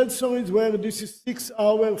the sensor is where this is 6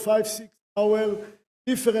 hour, 5-6 hour,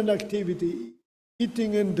 different activity.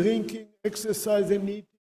 Eating and drinking, exercise and eating,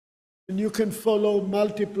 and you can follow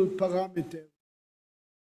multiple parameters.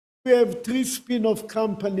 We have 3 spin-off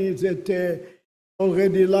companies that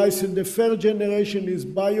already licensed. The third generation is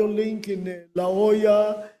BioLink in La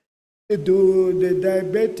Jolla. They do the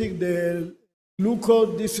diabetic, the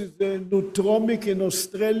glucose. This is the Nutromic in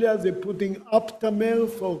Australia. They're putting Aptamer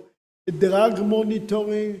for drug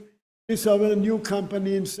monitoring. This is our new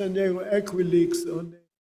company in San Diego, Equilix, on the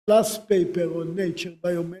last paper on Nature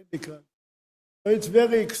Biomedical. So it's a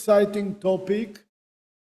very exciting topic.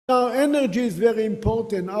 Now, energy is very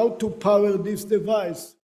important, how to power this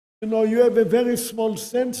device. You know, you have a very small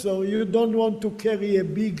sensor. You don't want to carry a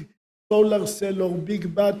big solar cell or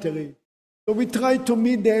big battery. So we try to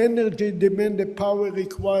meet the energy demand, the power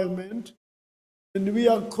requirement. And we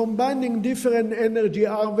are combining different energy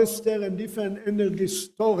harvester and different energy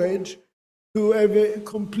storage to have a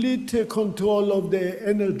complete control of the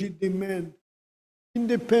energy demand.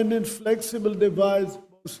 Independent, flexible device,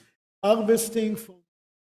 both harvesting from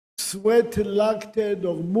sweat, lactate,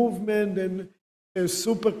 or movement, and a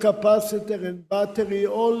supercapacitor and battery,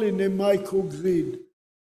 all in a microgrid.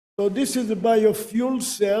 So this is a biofuel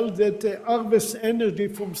cell that harvests energy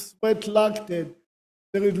from sweat lactate.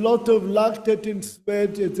 There is a lot of lactate in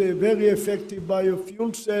sweat. It's a very effective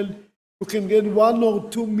biofuel cell. You can get 1 or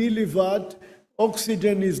 2 milliwatt.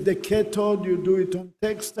 Oxygen is the cathode. You do it on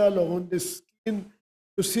textile or on the skin.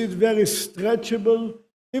 You see it's very stretchable.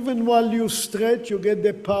 Even while you stretch, you get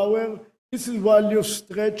the power. This is while you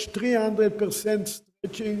stretch, 300%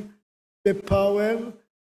 stretching the power.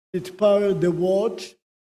 It powers the watch.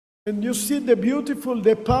 And you see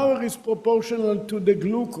the power is proportional to the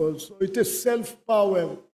glucose. So it is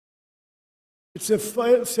self-power. It's a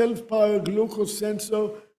self-power glucose sensor.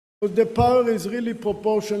 But the power is really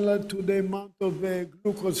proportional to the amount of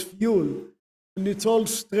glucose fuel. And it's all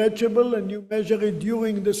stretchable, and you measure it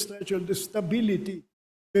during the stretch, or the stability.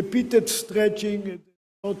 Repeated stretching does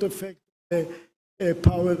not affect the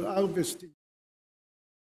power harvesting.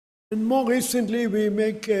 And more recently, we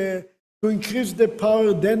make, to increase the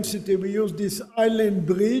power density, we use this island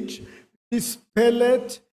bridge, this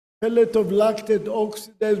pellet of lactate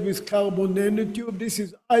oxidized with carbon nanotube. This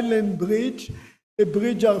is island bridge. The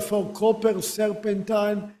bridge are for copper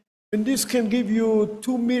serpentine, and this can give you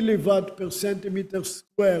 2 milliwatt per centimeter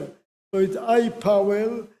square. So it's high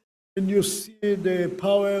power, and you see the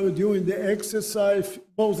power during the exercise,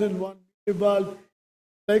 more than 1 milliwatt,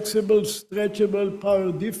 flexible, stretchable,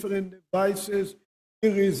 power different devices.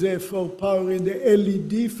 Here is for powering the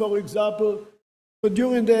LED, for example. So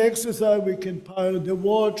during the exercise, we can power the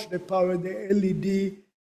watch, power the LED,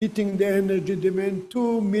 meeting the energy demand,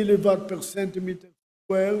 2 milliwatt per centimeter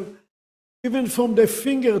square. Even from the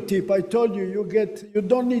fingertip, I told you, you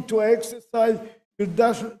don't need to exercise, you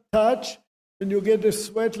just touch, and you get a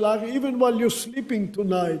sweat lag. Even while you're sleeping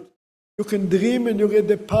tonight, you can dream, and you get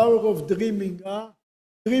the power of dreaming.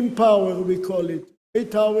 Dream power, we call it.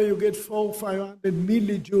 8 hours, you get 400-500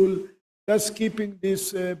 millijoule, just keeping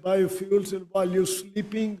this biofuels while you're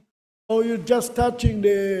sleeping. Or you're just touching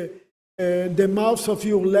the mouse of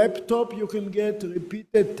your laptop, you can get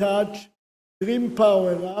repeated touch. Dream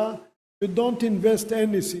power, You don't invest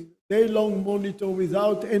anything. Day-long monitor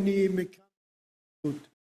without any mechanical input.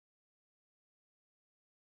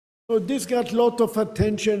 So this got a lot of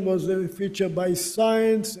attention, was featured by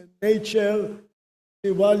Science and Nature.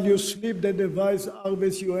 While you sleep, the device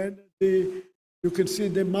harvests your energy. You can see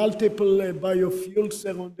the multiple biofuels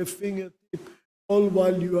on the fingertip, all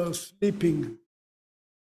while you are sleeping.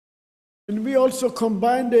 And we also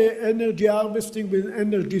combine the energy harvesting with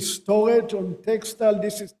energy storage on textile.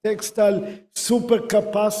 This is textile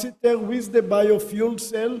supercapacitor with the biofuel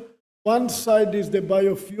cell. One side is the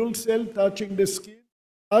biofuel cell touching the skin.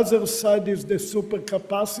 Other side is the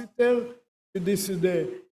supercapacitor. This is the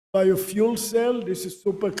biofuel cell. This is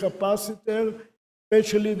supercapacitor.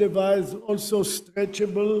 Specially device, also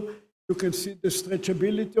stretchable. You can see the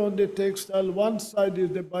stretchability on the textile. One side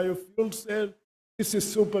is the biofuel cell. This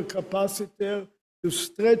is supercapacitor. You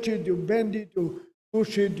stretch it, you bend it, you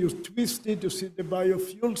push it, you twist it, you see the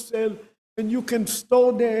biofuel cell, and you can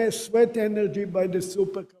store the sweat energy by the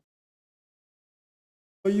supercapacitor.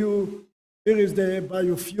 Here is the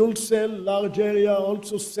biofuel cell, large area,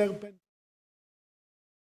 also serpent.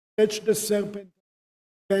 Stretch the serpent,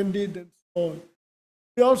 bend it, and so on.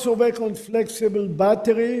 We also work on flexible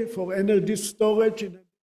battery for energy storage in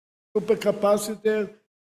a supercapacitor.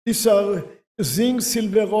 These are zinc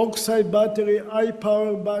silver oxide battery, high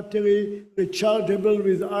power battery, rechargeable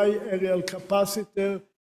with high aerial capacitor.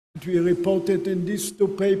 We reported in these two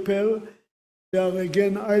papers. They are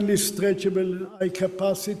again highly stretchable and high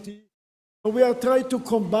capacity. So we are trying to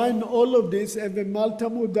combine all of this, have a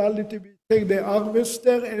multimodality. We take the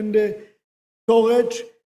harvester and the storage,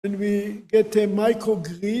 and we get a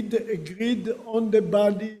microgrid, a grid on the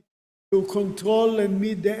body to control and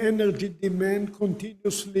meet the energy demand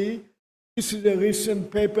continuously. This is a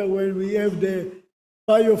recent paper where we have the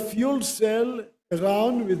biofuel cell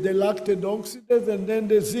around with the lactate oxidase and then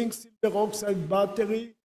the zinc silver oxide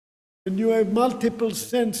battery. And you have multiple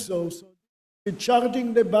sensors. So you're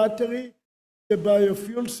charging the battery, the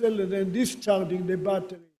biofuel cell, and then discharging the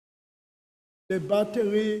battery. The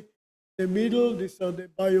battery, the middle, these are the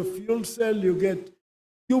biofuel cell. You get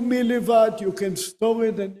few milliwatt, you can store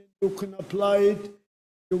it and you can apply it.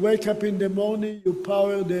 You wake up in the morning, you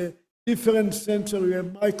power the different sensor, you have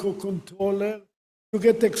microcontroller. You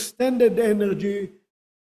get extended energy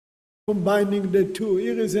combining the two.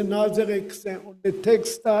 Here is another example on the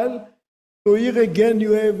textile. So here again,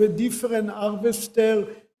 you have a different harvester,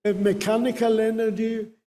 have mechanical energy,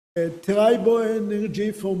 tribo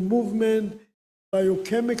energy for movement,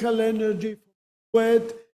 biochemical energy for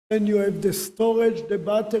sweat, and you have the storage, the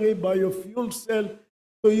battery, biofuel cell.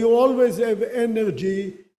 So you always have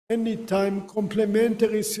energy anytime,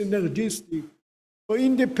 complementary, synergistic. So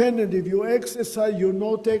independent, if you exercise, you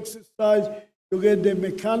not exercise, you get the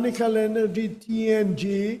mechanical energy,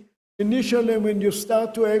 TNG. Initially, when you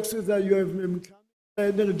start to exercise, you have mechanical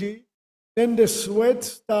energy. Then the sweat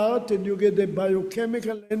starts and you get the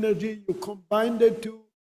biochemical energy. You combine the two.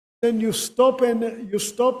 Then you stop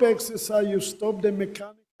exercise, you stop the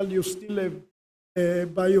mechanical, you still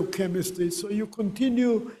have biochemistry. So you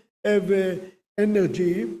continue have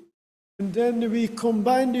energy. And then we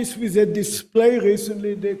combine this with a display,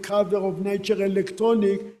 recently the cover of Nature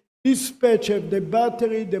Electronic. This patch have the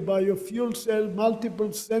battery, the biofuel cell, multiple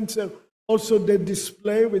sensors, also the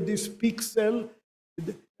display with this pixel,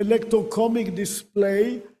 the electrochemical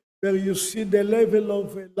display, where you see the level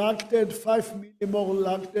of lactate, 5 millimole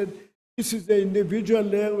lactate. This is the individual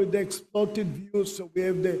layer with the exploded view. So we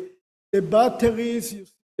have the batteries, you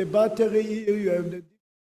see the battery here, you have the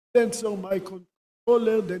sensor,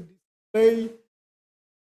 microcontroller, the display,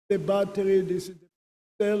 the battery, this is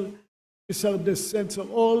the cell, these are the sensor.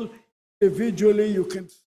 All individually, you can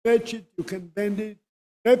stretch it, you can bend it,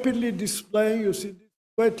 rapidly displaying, you see this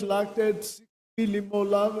wet lactate, 6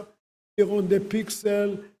 millimolar, here on the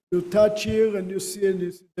pixel, you touch here and you see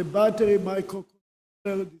this, the battery microcontroller,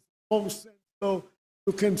 this more sensor,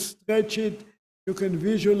 you can stretch it, you can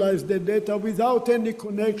visualize the data without any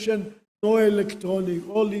connection, no electronic,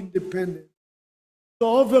 all independent.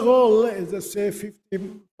 So overall, as I say,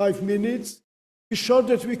 55 minutes, we showed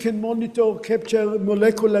that we can monitor, capture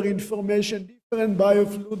molecular information, different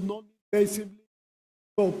biofluid, non-invasively,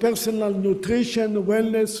 for personal nutrition,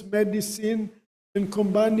 wellness, medicine, and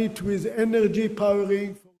combine it with energy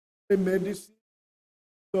powering for the medicine.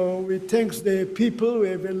 So we thank the people. We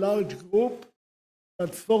have a large group,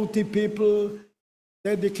 about 40 people,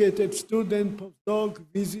 dedicated student, postdoc,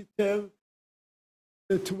 visitor,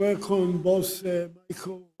 that work on both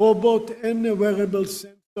micro robot and wearable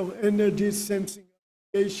sensor energy sensing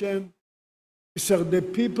application. These are the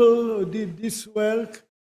people who did this work,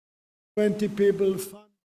 20 people, fun.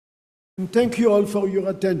 And thank you all for your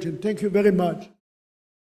attention. Thank you very much.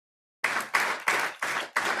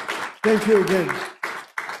 Thank you again.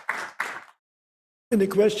 Any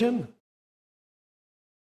question?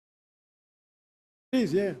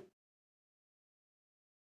 Please, yeah.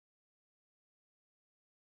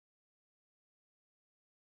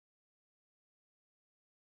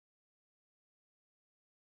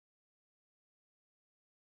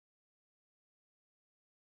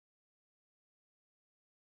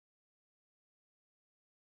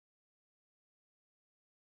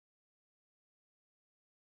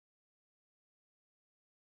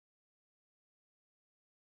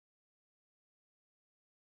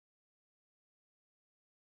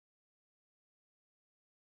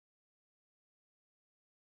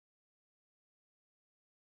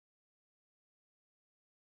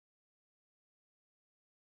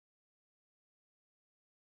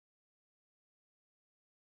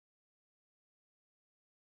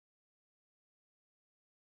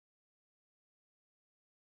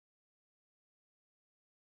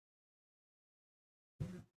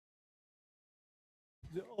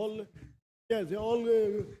 They're all, yeah, they're all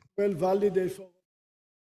well validated for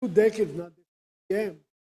 2 decades now. Yeah.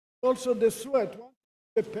 Also the sweat, one,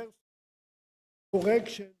 the person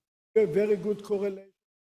correction, a very good correlation.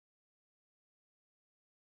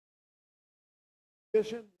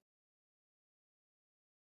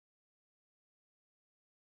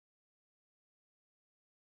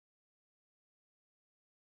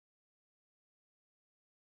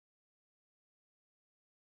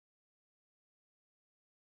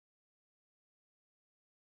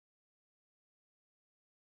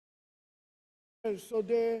 So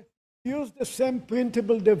they use the same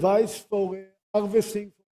printable device for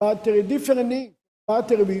harvesting battery, different ink.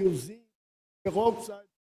 Battery we use zinc, peroxide,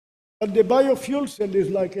 but the biofuel cell is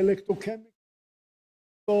like electrochemical.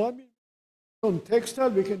 So I mean, on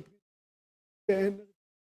textile we can print the energy.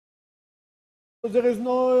 So there is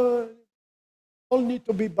no all need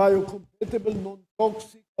to be biocompatible,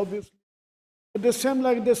 non-toxic, obviously. But the same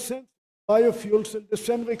like the same biofuel cell, the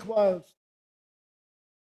same requires.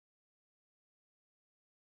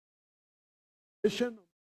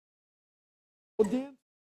 Audience?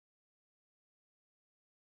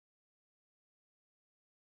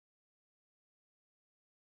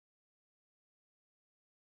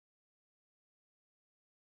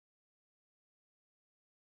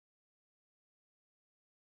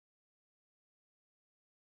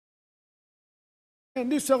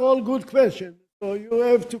 And these are all good questions. So you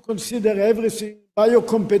have to consider everything,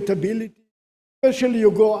 biocompatibility, especially you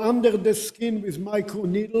go under the skin with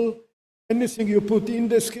microneedle, anything you put in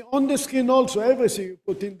the skin, on the skin also, everything you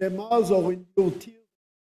put in the mouth or in your teeth,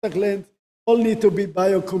 glands, all need to be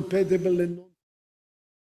biocompatible and non.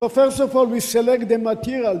 So first of all, we select the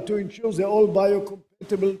material to ensure they're all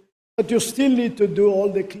biocompatible, but you still need to do all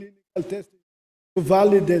the clinical testing to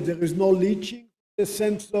validate there is no leaching, the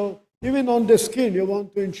sensor. Even on the skin, you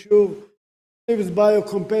want to ensure if it's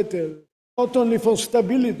biocompatible. Not only for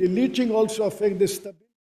stability, leaching also affects the stability,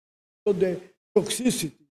 so the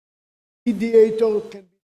toxicity. Mediator can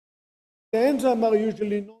be. The enzymes are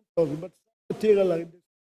usually non-toxic, but some material are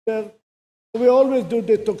there. We always do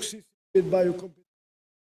the toxicity with biocompatibility.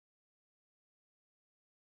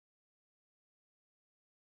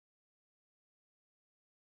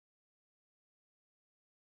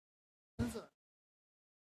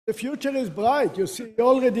 The future is bright. You see,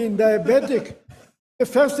 already in diabetic. The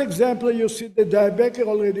first example, you see the diabetic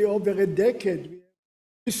already over a decade.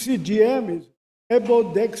 CGM is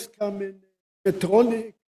about Dexcom,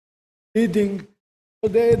 Medtronic, leading. So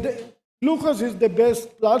the glucose is the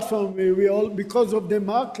best platform we all because of the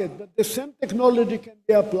market, but the same technology can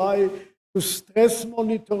be applied to stress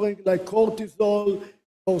monitoring like cortisol,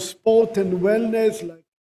 for sport and wellness like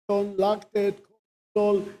lactate,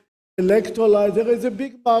 cortisol, electrolytes. There is a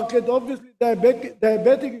big market. Obviously,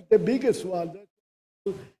 diabetic is the biggest one.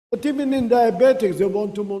 But even in diabetics, they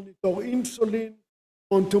want to monitor insulin,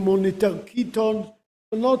 want to monitor ketones,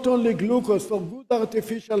 not only glucose. For good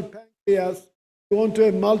artificial pancreas, you want to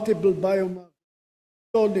have multiple biomarkers,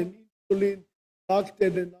 insulin,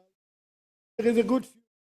 lactate, and all. There is a good future.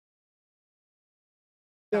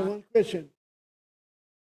 Yeah, one question.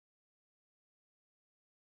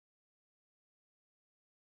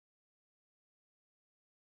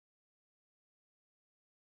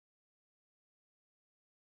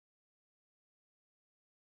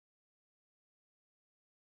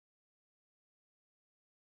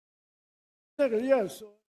 Yes, so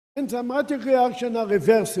enzymatic reactions are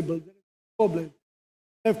reversible. There is no problem.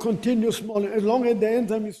 They have continuous molecule. As long as the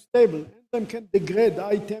enzyme is stable, enzyme can degrade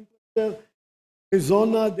high temperature.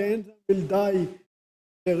 Arizona, the enzyme will die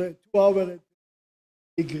after 2 hours at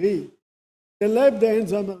degree. The lab, the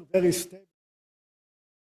enzymes are very stable.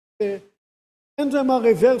 The enzymes are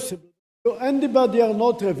reversible. So antibody are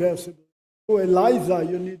not reversible. For ELISA,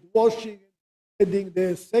 you need washing, adding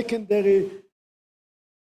the secondary.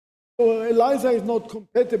 So ELISA is not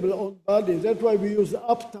compatible on bodies. That's why we use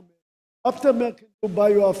aptamer. Aptamer can do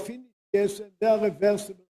bioaffinity, yes, and they are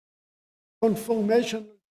reversible. Conformational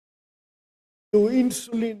to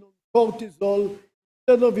insulin or cortisol.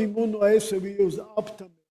 Instead of immunoassay, we use aptamer.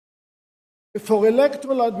 For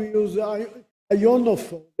electrolyte, we use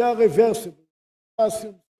ionophore. They are reversible.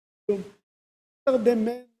 Potassium, sodium. They are the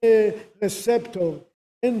main receptor.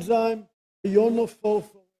 Enzyme, ionophore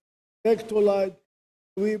for electrolyte.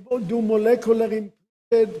 We do molecular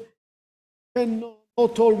imprinted, and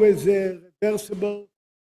not always reversible,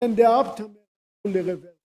 and the aptamer is fully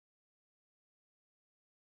reversible.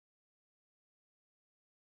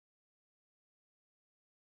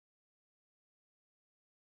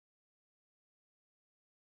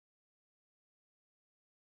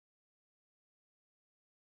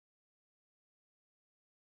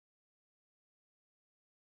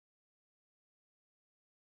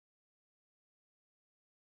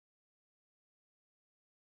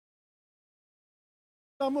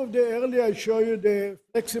 Some of the earlier I show you the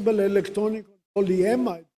flexible electronic on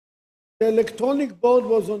polyamide. The electronic board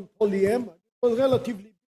was on polyamide. It was relatively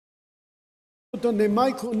big. But on the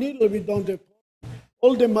microneedle, we don't have problem.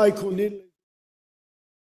 All the microneedle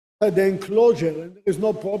had the enclosure, and there is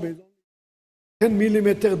no problem. It's only 10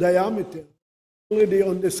 millimeter diameter. Already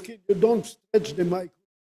on the skin, you don't stretch the microneedle.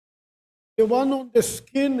 The one on the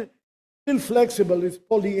skin still flexible. It's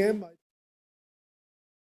polyamide.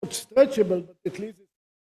 Not stretchable, but at least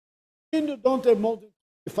you don't have more than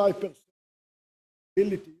 25%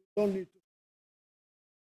 ability. You don't need to.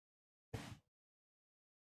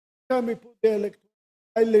 Every time we put the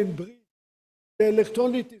island bridge, the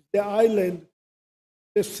electrolyte is the island,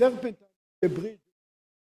 the serpentine, the bridge.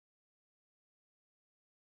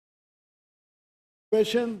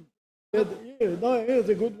 Question? Here, no, here's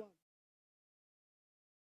a good one.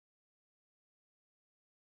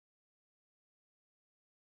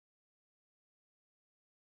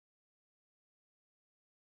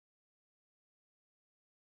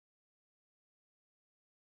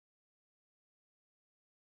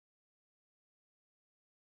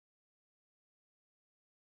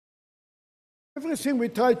 Everything we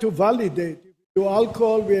try to validate. If we do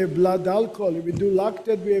alcohol, we have blood alcohol. If we do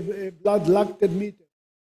lactate, we have a blood lactate meter.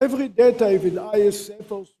 Every data, if it's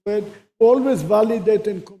ISF or sweat, we always validate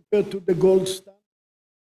and compare to the gold standard.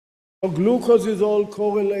 So glucose is all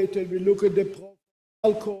correlated. We look at the Prof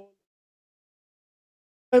alcohol.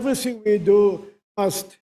 Everything we do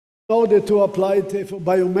must, in order to apply it for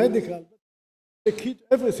biomedical, the key to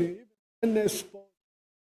everything, even NS sport,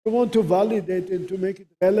 we want to validate it to make it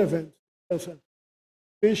relevant.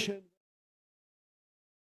 Patient.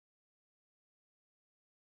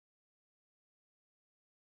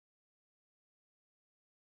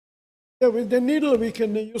 Yeah, with the needle, we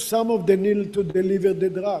can use some of the needle to deliver the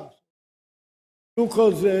drugs.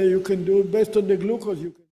 Glucose, you can do, based on the glucose,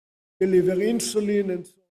 you can deliver insulin and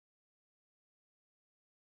so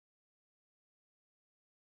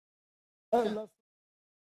on.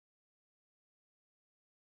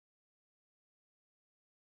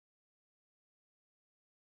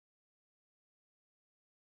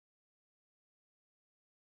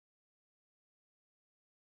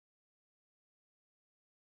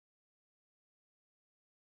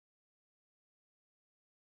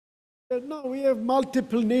 No, we have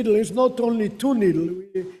multiple needles. It's not only two needles.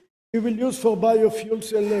 We will use for biofuel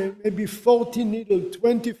cell maybe 40 needles,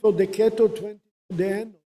 20 for the cathode, 20 for the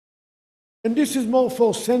anode. And this is more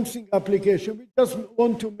for sensing application. We just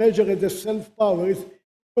want to measure the self-power. If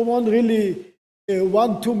you want really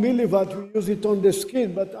 1, 2 milliwatt, we use it on the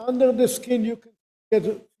skin. But under the skin, you can get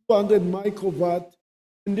 200 microwatt.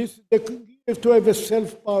 And this you have to have a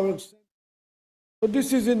self-power sensor. So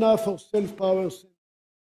this is enough for self-power sensor.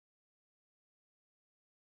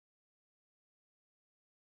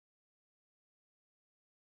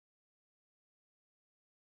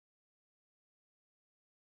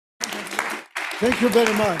 Thank you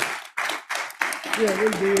very much. Yeah,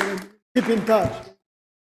 we'll keep in touch.